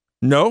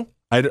 "No,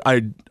 I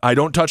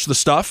don't touch the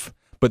stuff,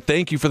 but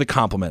thank you for the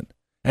compliment."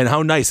 And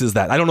how nice is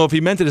that? I don't know if he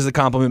meant it as a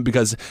compliment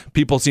because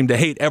people seem to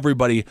hate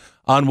everybody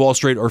on Wall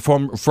Street or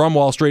from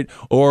Wall Street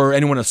or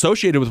anyone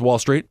associated with Wall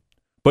Street.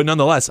 But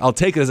nonetheless, I'll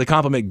take it as a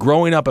compliment.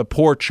 Growing up a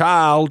poor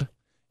child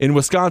in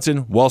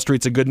Wisconsin, Wall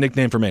Street's a good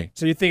nickname for me.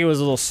 So you think it was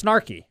a little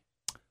snarky?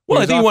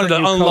 Well, I think he wanted to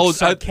unload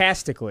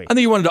sarcastically. I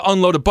think he wanted to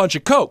unload a bunch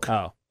of coke.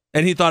 Oh.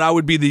 And he thought I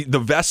would be the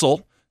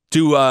vessel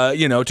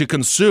to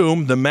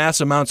consume the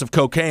mass amounts of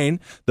cocaine,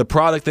 the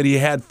product that he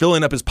had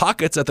filling up his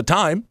pockets at the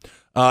time.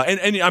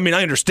 And I mean,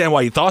 I understand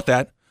why he thought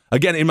that.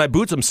 Again, in my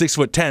boots, I'm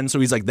 6'10", so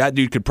he's like, that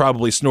dude could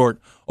probably snort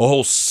a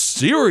whole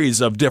series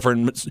of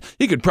different.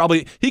 He could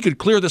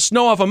clear the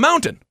snow off a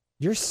mountain.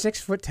 You're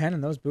 6'10"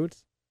 in those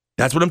boots.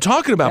 That's what I'm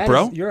talking about,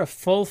 bro. You're a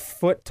full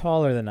foot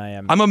taller than I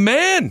am. I'm a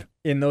man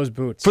in those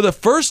boots. For the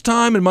first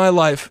time in my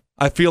life,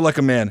 I feel like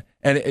a man,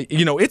 and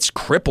it's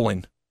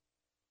crippling.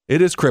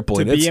 It is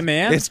crippling. To be a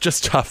man, it's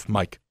just tough,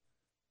 Mike.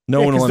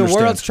 No one will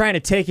understand. The world's trying to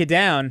take you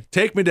down.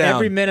 Take me down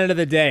every minute of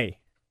the day.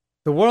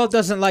 The world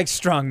doesn't like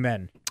strong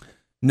men.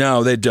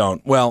 No, they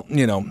don't. Well,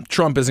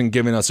 Trump isn't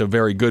giving us a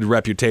very good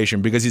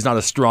reputation because he's not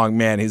a strong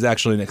man. He's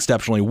actually an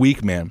exceptionally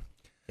weak man.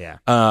 Yeah.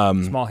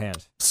 Small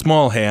hands.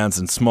 Small hands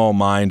and small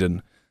mind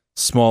and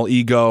small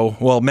ego.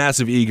 Well,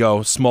 massive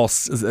ego,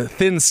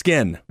 thin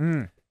skin.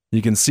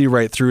 You can see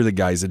right through the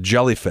guy. He's a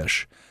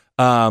jellyfish.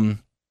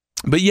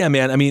 But yeah,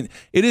 man, I mean,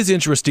 it is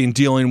interesting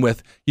dealing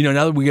with,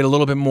 now that we get a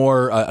little bit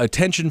more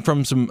attention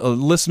from some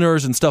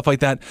listeners and stuff like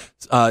that,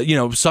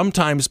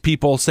 sometimes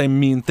people say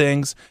mean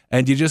things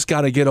and you just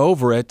got to get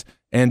over it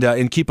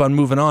and keep on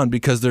moving on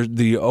because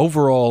the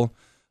overall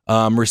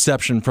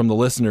reception from the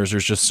listeners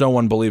is just so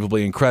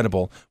unbelievably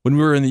incredible. When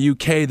we were in the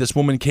UK, this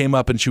woman came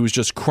up and she was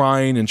just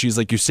crying and she's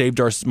like, "You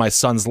saved my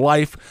son's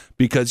life,"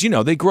 because,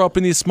 they grew up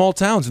in these small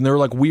towns and they were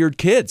like weird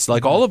kids.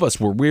 Like all of us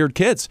were weird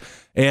kids.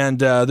 And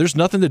there's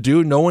nothing to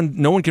do. No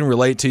one can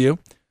relate to you.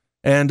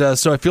 And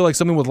so I feel like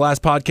something with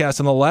Last Podcast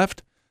on the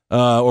left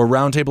or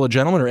Roundtable of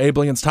Gentlemen or Abe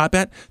Lincoln's Top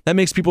Hat, that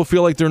makes people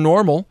feel like they're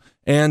normal.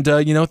 And,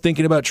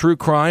 thinking about true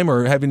crime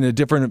or having a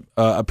different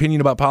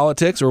opinion about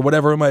politics or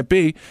whatever it might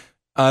be,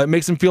 it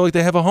makes them feel like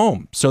they have a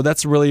home. So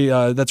that's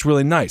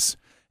really nice.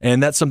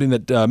 And that's something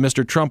that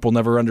Mr. Trump will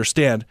never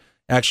understand,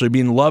 actually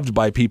being loved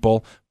by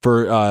people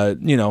for,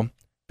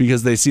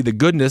 because they see the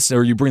goodness,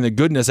 or you bring the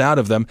goodness out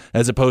of them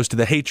as opposed to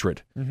the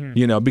hatred,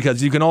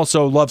 because you can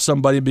also love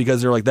somebody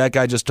because they're like, that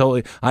guy just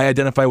totally, I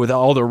identify with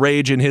all the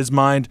rage in his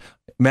mind,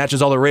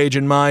 matches all the rage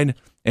in mine,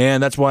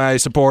 and that's why I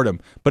support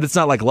him. But it's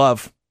not like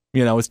love,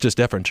 it's just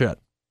different shit.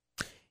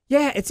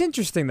 Yeah, it's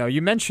interesting, though.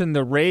 You mentioned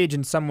the rage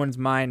in someone's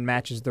mind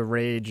matches the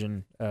rage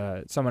in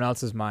someone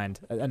else's mind,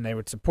 and they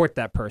would support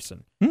that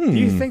person. Do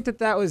you think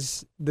that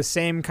was the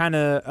same kind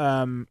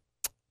of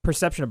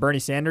perception of Bernie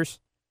Sanders?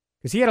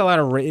 Because he had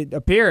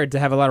appeared to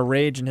have a lot of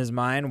rage in his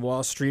mind.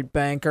 Wall Street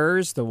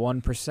bankers, the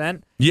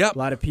 1%. Yep. A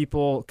lot of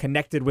people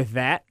connected with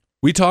that.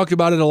 We talked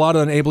about it a lot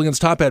on Able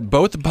Against Top Hat,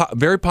 both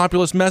very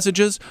populist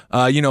messages.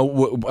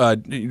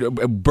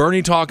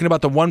 Bernie talking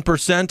about the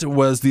 1%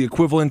 was the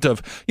equivalent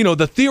of,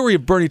 the theory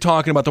of Bernie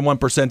talking about the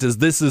 1% is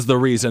this is the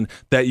reason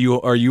that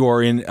you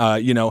are in,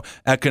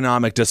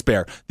 economic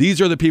despair.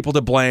 These are the people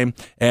to blame,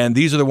 and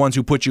these are the ones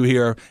who put you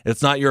here.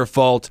 It's not your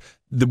fault.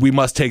 We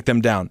must take them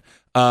down.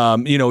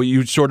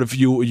 You sort of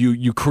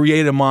you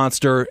create a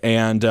monster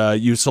and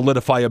you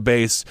solidify a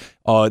base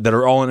that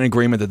are all in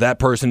agreement that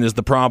person is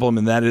the problem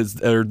and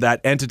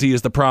that entity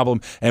is the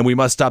problem, and we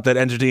must stop that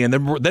entity, and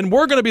then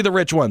we're going to be the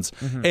rich ones.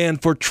 Mm-hmm.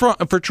 And for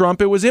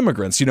Trump, it was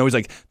immigrants. He's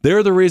like,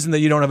 they're the reason that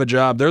you don't have a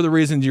job. They're the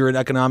reason you're an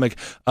economic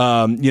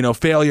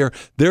failure.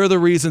 They're the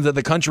reason that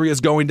the country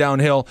is going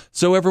downhill.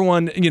 So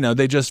everyone,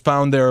 they just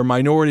found their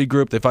minority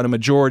group. They found a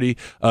majority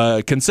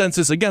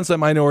consensus against that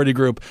minority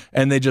group,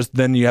 and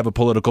then you have a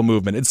political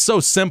movement. It's so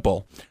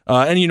simple.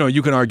 And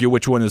you can argue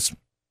which one is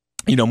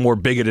more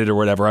bigoted or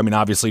whatever. I mean,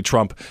 obviously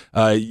Trump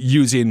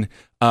using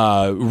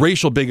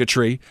racial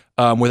bigotry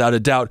without a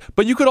doubt,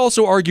 but you could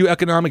also argue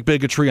economic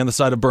bigotry on the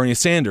side of Bernie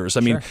Sanders.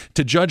 I mean,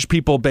 to judge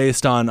people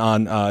based on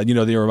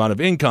their amount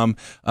of income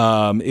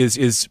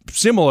is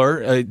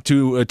similar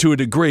to a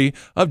degree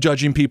of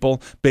judging people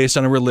based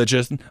on a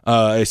religious,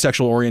 a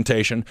sexual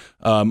orientation,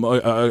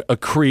 a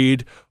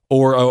creed,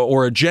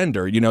 or a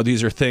gender.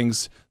 These are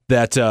things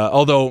that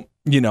although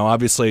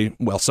obviously,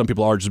 some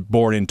people are just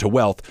born into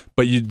wealth,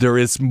 but there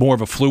is more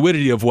of a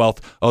fluidity of wealth,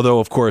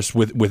 although, of course,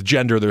 with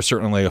gender, there's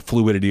certainly a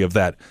fluidity of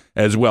that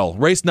as well.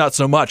 Race, not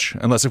so much,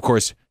 unless, of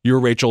course, you're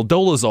Rachel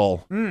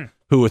Dolezal,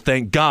 who,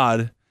 thank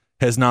God,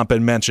 has not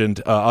been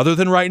mentioned, other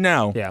than right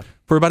now,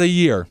 for about a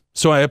year.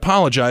 So I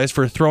apologize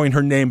for throwing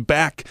her name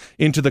back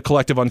into the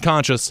collective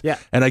unconscious,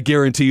 and I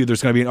guarantee you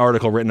there's going to be an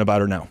article written about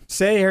her now.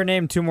 Say her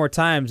name 2 more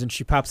times, and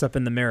she pops up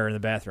in the mirror in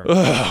the bathroom.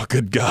 Oh,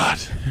 good God.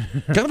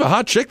 Kind of a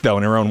hot chick, though,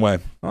 in her own way.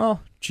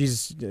 Well,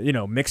 she's,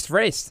 mixed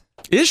race.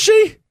 Is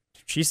she?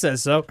 She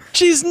says so.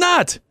 She's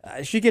not.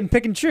 She can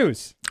pick and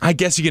choose. I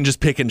guess you can just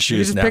pick and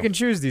choose now. Pick and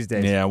choose these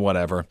days. Yeah,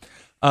 whatever.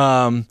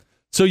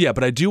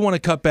 But I do want to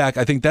cut back.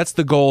 I think that's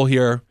the goal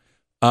here.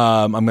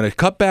 I'm going to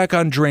cut back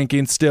on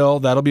drinking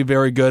still. That'll be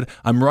very good.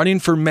 I'm running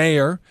for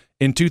mayor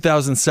in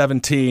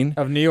 2017.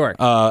 Of New York?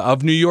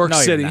 Of New York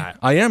City. You're not.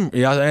 I am.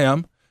 Yeah, I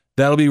am.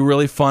 That'll be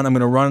really fun. I'm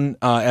going to run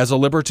as a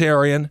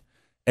libertarian.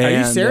 And, are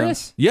you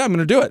serious? Yeah, I'm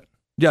going to do it.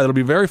 Yeah, that'll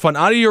be very fun.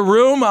 Out of your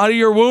room, out of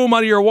your womb,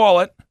 out of your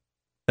wallet.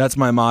 That's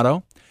my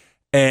motto.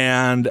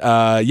 And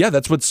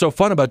that's what's so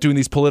fun about doing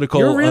these political...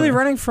 You're really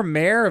running for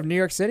mayor of New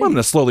York City? Well, I'm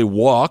going to slowly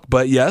walk,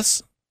 but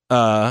yes,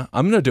 I'm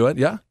going to do it,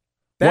 yeah.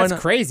 That's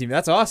crazy.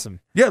 That's awesome.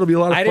 Yeah, it'll be a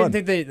lot of fun. I didn't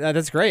think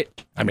that's great.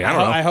 I mean, I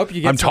don't know. I hope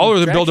you get I'm taller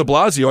than Bill de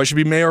Blasio. I should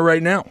be mayor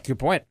right now. Good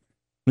point.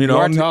 You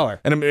are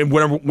taller. And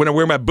when I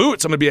wear my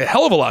boots, I'm going to be a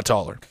hell of a lot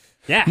taller.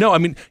 Yeah. No, I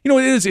mean, it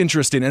is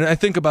interesting, and I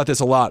think about this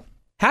a lot.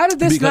 How did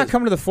this not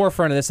come to the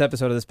forefront of this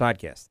episode of this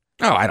podcast?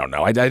 Oh, I don't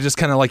know. I just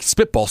kind of like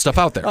spitball stuff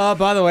out there. Oh,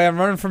 by the way, I'm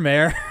running for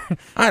mayor.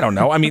 I don't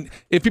know. I mean,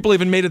 if people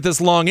even made it this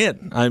long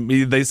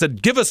they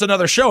said, give us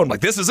another show. I'm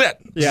like, this is it.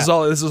 This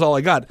is all I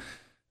got.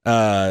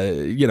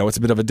 It's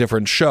a bit of a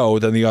different show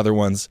than the other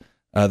ones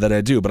that I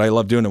do, but I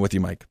love doing it with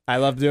you, Mike. I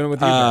love doing it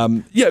with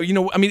you.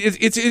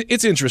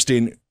 It's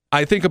interesting.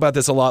 I think about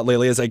this a lot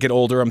lately as I get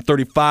older. I'm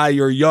 35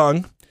 years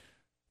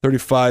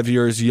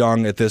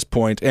young at this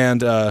point,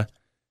 and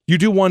you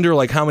do wonder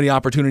like how many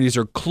opportunities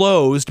are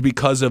closed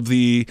because of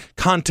the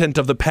content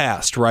of the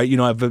past, right?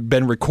 I've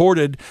been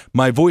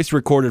my voice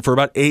recorded for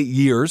about 8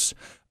 years.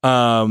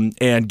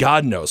 And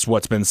God knows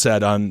what's been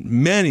said on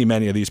many,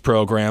 many of these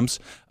programs.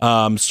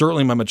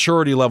 Certainly my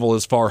maturity level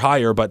is far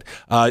higher, but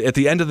at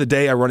the end of the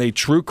day, I run a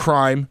true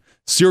crime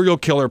serial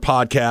killer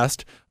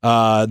podcast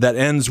that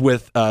ends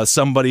with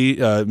somebody,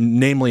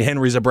 namely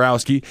Henry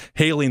Zabrowski,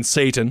 hailing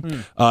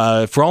Satan.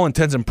 For all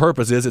intents and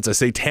purposes, it's a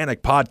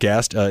satanic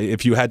podcast.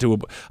 If you had to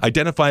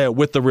identify it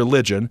with the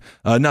religion,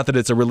 not that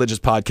it's a religious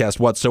podcast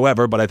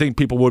whatsoever, but I think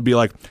people would be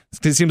like,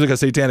 it seems like a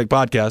satanic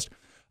podcast.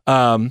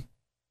 And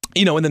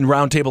then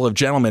Roundtable of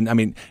Gentlemen, I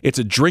mean, it's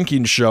a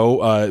drinking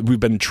show. We've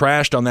been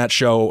trashed on that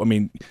show, I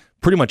mean,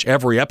 pretty much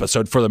every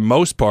episode for the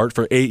most part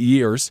for 8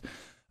 years.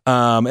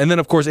 And then,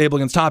 of course, Able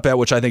Against Top Hat,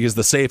 which I think is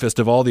the safest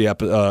of all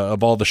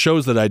the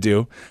shows that I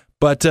do.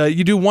 But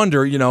you do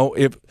wonder,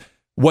 if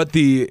what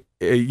the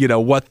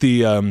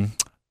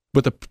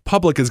what the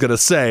public is going to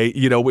say,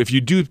 if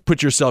you do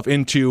put yourself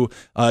into,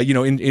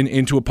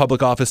 into a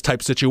public office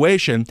type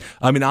situation.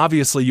 I mean,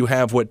 obviously you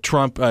have what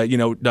Trump,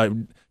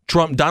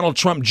 Donald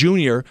Trump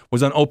Jr.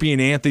 was on Opie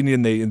and Anthony,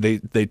 and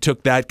they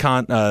took that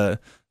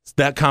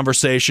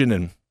conversation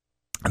and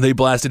they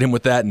blasted him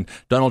with that. And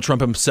Donald Trump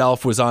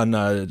himself was on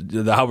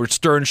the Howard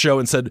Stern show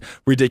and said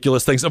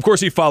ridiculous things. Of course,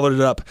 he followed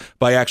it up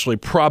by actually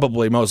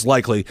probably most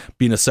likely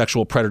being a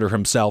sexual predator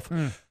himself.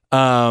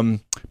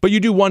 But you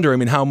do wonder, I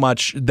mean, how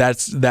much that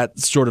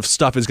sort of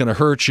stuff is going to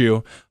hurt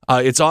you.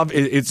 It's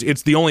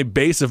the only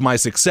base of my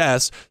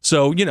success.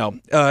 So,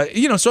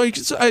 so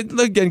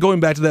again, going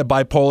back to that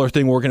bipolar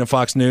thing, working at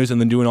Fox News and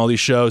then doing all these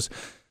shows,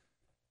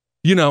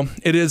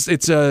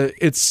 it's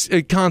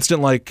a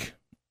constant, like,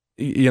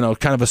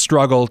 kind of a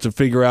struggle to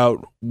figure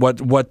out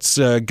what's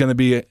going to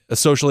be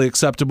socially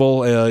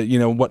acceptable,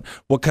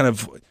 what kind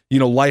of,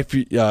 life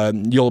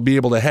you'll be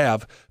able to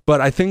have. But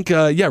I think,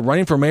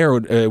 running for mayor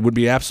would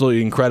be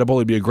absolutely incredible.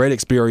 It'd be a great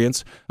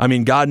experience. I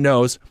mean, God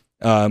knows,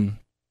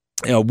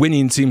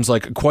 winning seems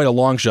like quite a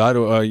long shot,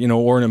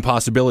 or an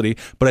impossibility.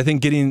 But I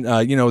think getting,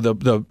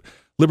 the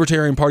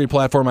Libertarian Party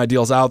platform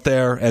ideals out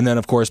there, and then,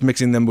 of course,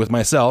 mixing them with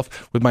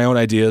myself, with my own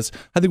ideas,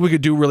 I think we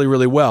could do really,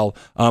 really well.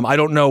 I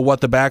don't know what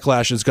the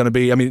backlash is going to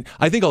be. I mean,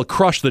 I think I'll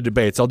crush the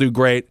debates. I'll do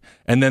great,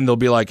 and then they'll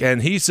be like,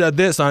 and he said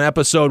this on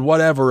episode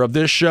whatever of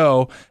this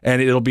show,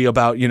 and it'll be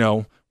about,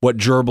 what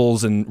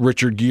Gerbils and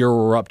Richard Gere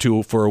were up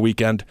to for a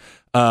weekend,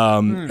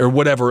 or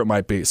whatever it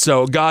might be.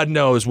 So God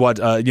knows what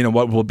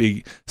will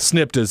be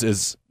snipped as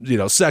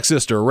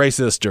sexist or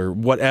racist or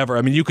whatever.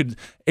 I mean, you could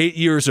 8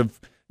 years of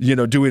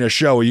doing a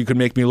show where you could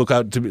make me look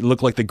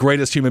like the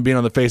greatest human being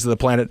on the face of the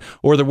planet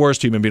or the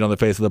worst human being on the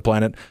face of the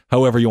planet,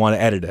 however you want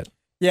to edit it.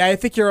 Yeah, I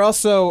think you're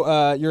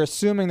also you're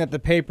assuming that the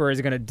paper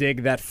is going to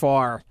dig that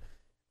far.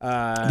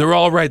 They're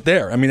all right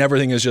there. I mean,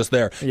 everything is just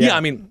there. Yeah, I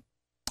mean,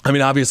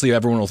 obviously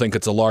everyone will think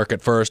it's a lark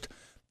at first,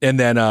 and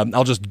then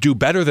I'll just do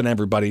better than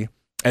everybody,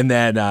 and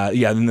then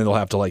then they'll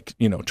have to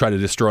try to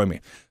destroy me.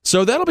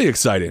 So that'll be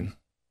exciting.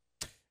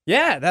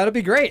 Yeah, that'll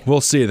be great.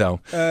 We'll see though.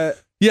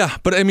 Yeah,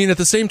 but I mean, at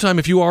the same time,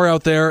 if you are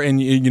out there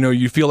and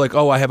you feel like,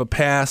 I have a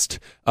past,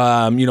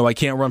 I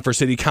can't run for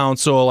city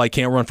council, I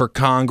can't run for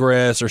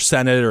Congress or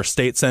Senate or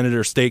state Senate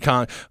or state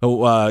for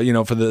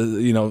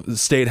the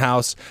state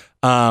house.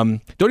 Don't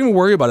even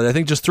worry about it. I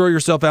think just throw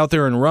yourself out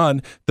there and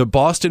run. The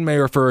Boston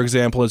mayor, for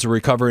example, is a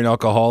recovering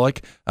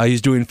alcoholic.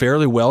 He's doing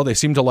fairly well. They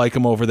seem to like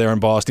him over there in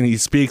Boston. He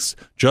speaks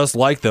just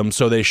like them,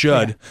 so they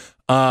should.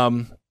 Yeah.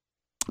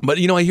 But,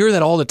 I hear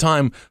that all the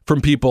time from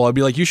people. I'd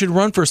be like, you should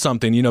run for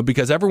something,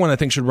 because everyone, I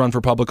think, should run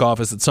for public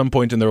office at some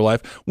point in their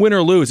life, win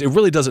or lose. It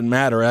really doesn't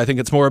matter. I think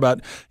it's more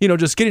about,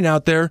 just getting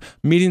out there,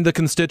 meeting the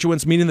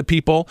constituents, meeting the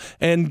people,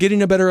 and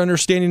getting a better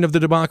understanding of the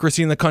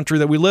democracy in the country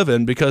that we live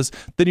in, because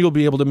then you'll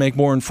be able to make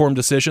more informed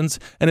decisions,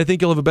 and I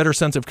think you'll have a better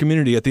sense of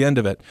community at the end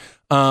of it.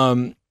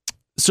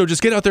 So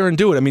just get out there and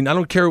do it. I mean, I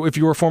don't care if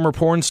you're a former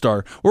porn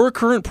star or a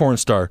current porn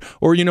star,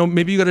 or,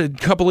 maybe you got a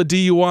couple of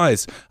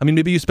DUIs. I mean,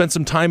 maybe you spent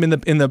some time in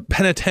the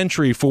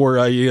penitentiary for,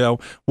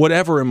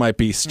 whatever it might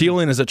be,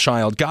 stealing as a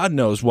child. God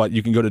knows what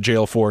you can go to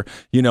jail for,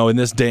 in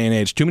this day and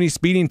age. Too many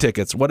speeding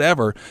tickets,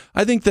 whatever.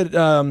 I think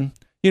that,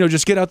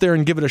 just get out there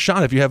and give it a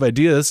shot if you have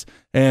ideas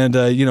and,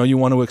 you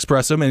want to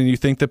express them and you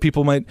think that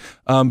people might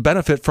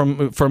benefit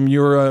from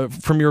your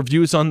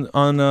views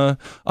on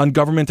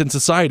government and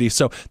society.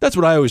 So that's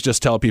what I always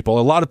just tell people.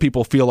 A lot of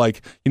people feel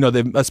like,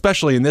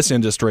 especially in this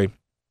industry,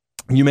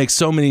 you make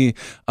so many,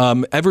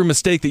 every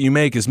mistake that you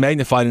make is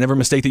magnified and every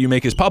mistake that you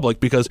make is public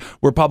because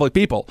we're public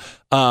people.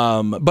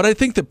 But I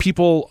think that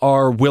people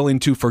are willing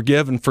to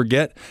forgive and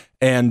forget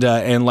and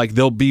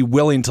they'll be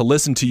willing to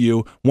listen to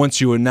you once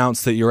you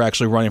announce that you're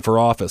actually running for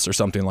office or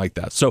something like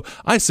that. So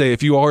I say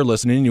if you are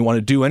listening and you want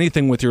to do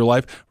anything with your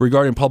life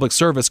regarding public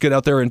service, get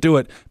out there and do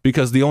it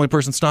because the only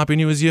person stopping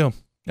you is you.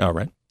 All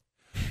right.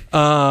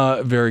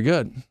 Very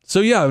good.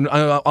 So yeah,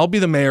 I'll be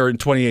the mayor in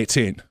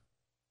 2018.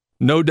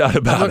 No doubt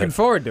about it. I'm looking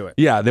forward to it.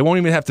 Yeah, they won't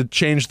even have to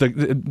change de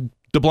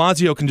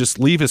Blasio can just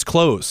leave his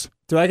clothes.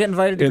 Do I get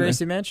invited to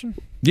Gracie Mansion?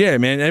 Yeah,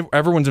 man.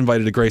 Everyone's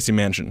invited to Gracie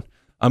Mansion.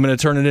 I'm going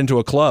to turn it into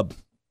a club.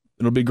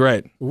 It'll be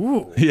great.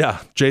 Ooh. Yeah,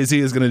 Jay-Z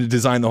is going to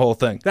design the whole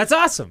thing. That's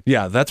awesome.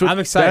 Yeah, that's what I'm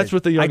excited. That's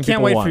what the young people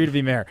want. I can't wait for you to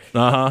be mayor.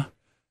 Uh-huh.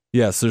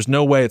 Yes, there's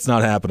no way it's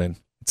not happening.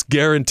 It's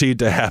guaranteed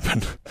to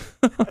happen.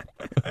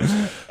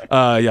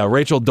 Yeah,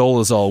 Rachel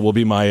Dolezal will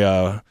be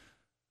my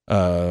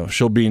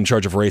she'll be in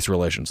charge of race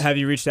relations. Have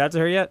you reached out to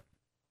her yet?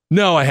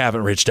 No, I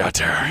haven't reached out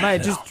to her. You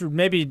might just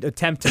maybe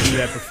attempt to do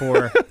that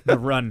before the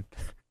run.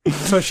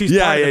 So she's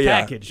part of the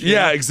package.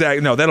 Yeah,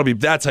 exactly. No,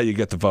 that's how you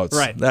get the votes.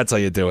 Right. That's how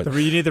you do it.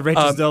 You need the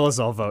Rachel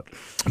Dolezal vote.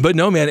 But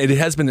no, man, it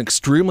has been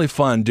extremely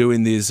fun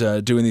doing these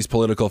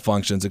political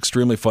functions.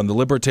 Extremely fun. The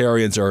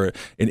Libertarians are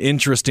an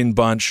interesting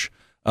bunch.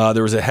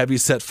 There was a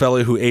heavy-set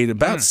fellow who ate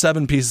about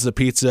 7 pieces of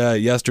pizza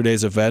at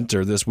yesterday's event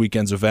or this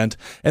weekend's event,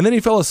 and then he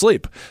fell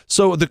asleep.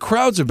 So the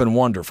crowds have been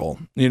wonderful.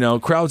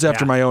 Crowds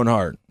after my own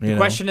heart. The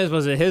question is,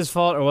 was it his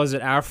fault or was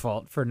it our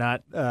fault for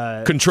not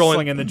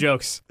controlling the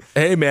jokes?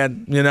 Hey,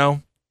 man,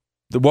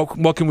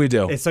 What can we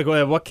do? It's like,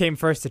 what came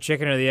first, the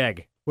chicken or the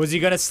egg? Was he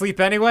going to sleep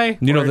anyway?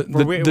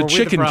 The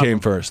chicken came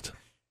first.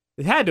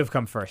 It had to have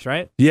come first,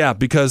 right? Yeah,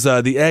 because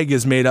the egg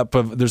is made up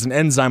of, there's an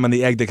enzyme on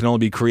the egg that can only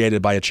be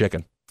created by a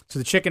chicken. So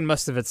the chicken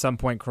must have at some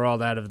point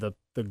crawled out of the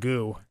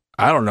goo.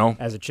 I don't know.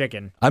 As a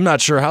chicken. I'm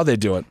not sure how they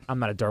do it. I'm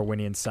not a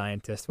Darwinian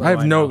scientist. I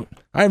have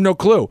no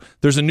clue.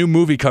 There's a new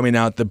movie coming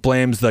out that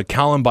blames the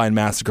Columbine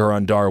massacre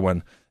on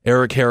Darwin.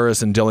 Eric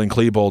Harris and Dylan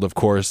Klebold, of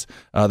course,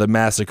 the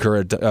massacre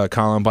at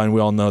Columbine.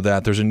 We all know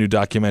that. There's a new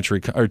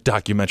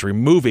documentary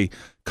movie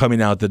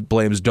coming out that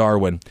blames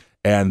Darwin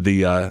and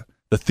the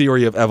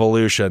theory of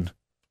evolution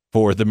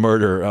for the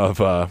murder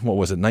of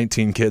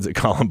 19 kids at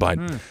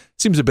Columbine.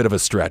 Seems a bit of a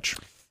stretch.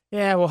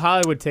 Yeah, well,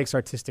 Hollywood takes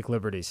artistic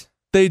liberties.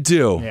 They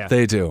do. Yeah.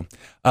 They do.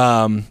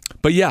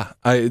 But yeah,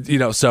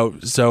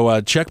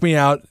 so check me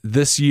out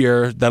this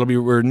year.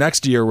 Or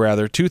next year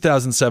rather,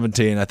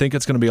 2017. I think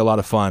it's going to be a lot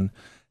of fun.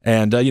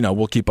 And,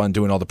 we'll keep on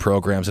doing all the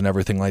programs and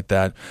everything like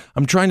that.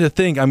 I'm trying to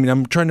think.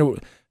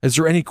 Is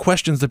there any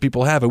questions that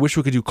people have? I wish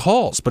we could do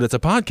calls, but it's a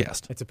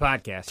podcast. It's a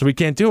podcast. So we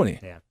can't do any.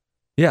 Yeah.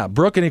 Yeah.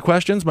 Brooke, any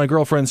questions? My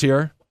girlfriend's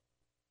here.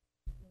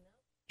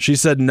 She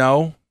said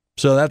no.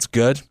 So that's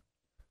good.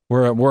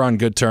 We're on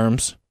good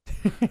terms.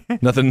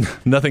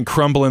 Nothing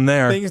crumbling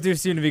there. Things do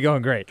seem to be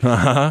going great.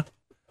 You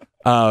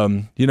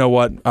know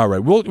what? All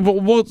right.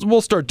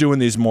 We'll start doing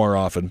these more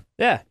often.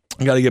 Yeah.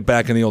 I got to get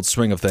back in the old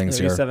swing of things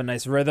here. We just have a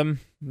nice rhythm.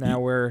 Now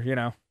we're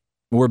back.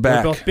 We're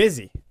both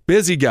busy.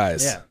 Busy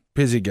guys. Yeah.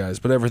 Busy guys,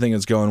 but everything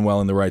is going well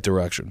in the right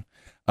direction.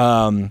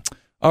 All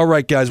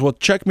right, guys. Well,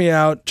 check me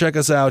out. Check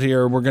us out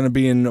here. We're going to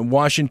be in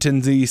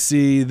Washington,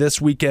 D.C.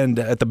 this weekend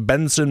at the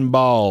Benson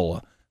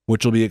Ball,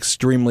 which will be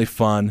extremely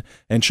fun.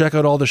 And check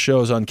out all the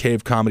shows on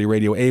Cave Comedy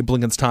Radio. Abe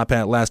Lincoln's Top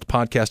Hat, Last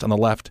Podcast on the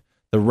left,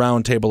 The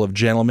Round Table of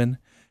Gentlemen.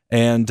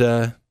 And,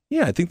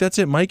 yeah, I think that's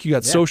it. Mike, you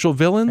got Social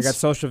Villains? I got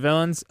Social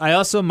Villains. I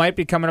also might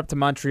be coming up to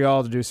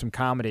Montreal to do some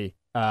comedy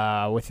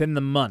within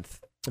the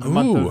month. In the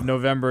month of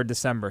November,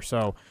 December.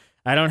 So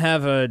I don't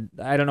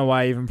know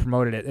why I even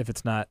promoted it if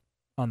it's not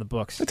on the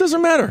books. It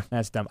doesn't matter.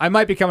 That's dumb. I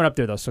might be coming up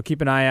there, though, so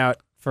keep an eye out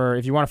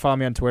if you want to follow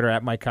me on Twitter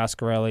at Mike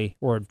Coscarelli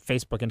or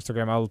Facebook,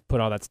 Instagram. I'll put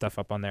all that stuff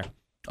up on there.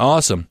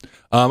 Awesome.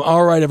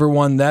 All right,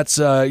 everyone. That's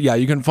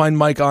you can find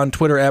Mike on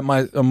Twitter at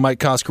Mike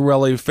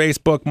Coscarelli,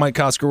 Facebook Mike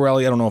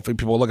Coscarelli. I don't know if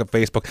people look at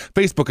Facebook.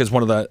 Facebook is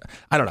one of the,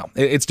 I don't know.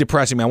 It's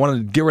depressing me. I want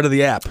to get rid of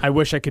the app. I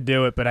wish I could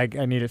do it, but I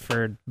need it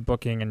for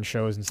booking and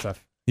shows and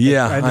stuff.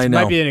 Yeah, I know.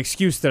 It might be an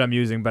excuse that I'm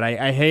using, but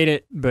I hate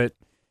it, but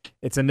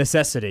it's a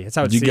necessity. It's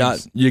how it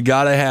seems. You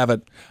got to have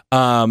it.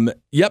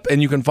 Yep,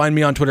 and you can find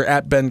me on Twitter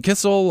at Ben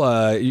Kissel.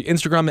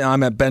 Instagram,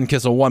 I'm at Ben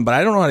Kissel1, but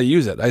I don't know how to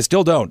use it. I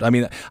still don't. I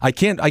mean,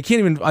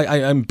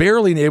 I'm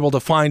barely able to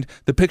find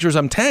the pictures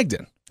I'm tagged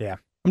in. Yeah.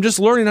 I'm just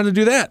learning how to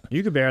do that.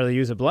 You could barely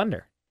use a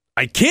blender.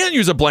 I can't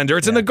use a blender.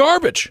 It's in the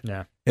garbage.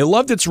 Yeah. It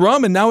loved its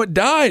rum, and now it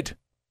died.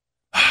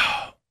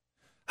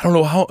 I don't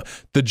know how.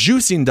 The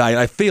juicing diet,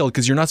 I failed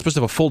because you're not supposed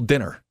to have a full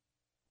dinner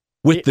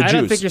with the juice. I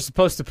don't think you're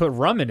supposed to put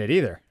rum in it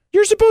either.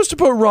 You're supposed to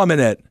put rum in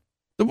it.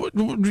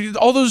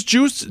 All those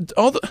juice,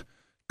 all the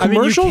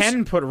commercials. I mean, you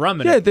can put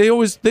rum in it. Yeah, they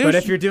always. But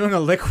if you're doing a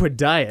liquid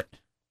diet,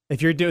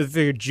 if you're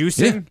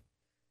juicing,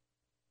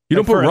 you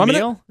don't put rum in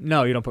it.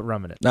 No, you don't put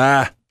rum in it.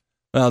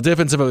 Well,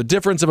 difference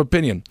of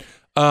opinion.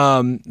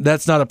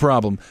 That's not a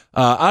problem.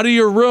 Out of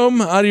your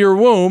room, out of your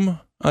womb,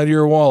 out of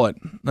your wallet.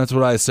 That's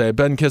what I say.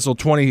 Ben Kissel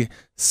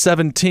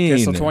 2017.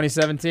 Kissel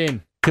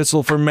 2017.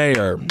 Kissel for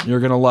mayor. You're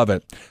gonna love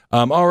it.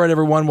 All right,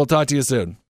 everyone. We'll talk to you soon.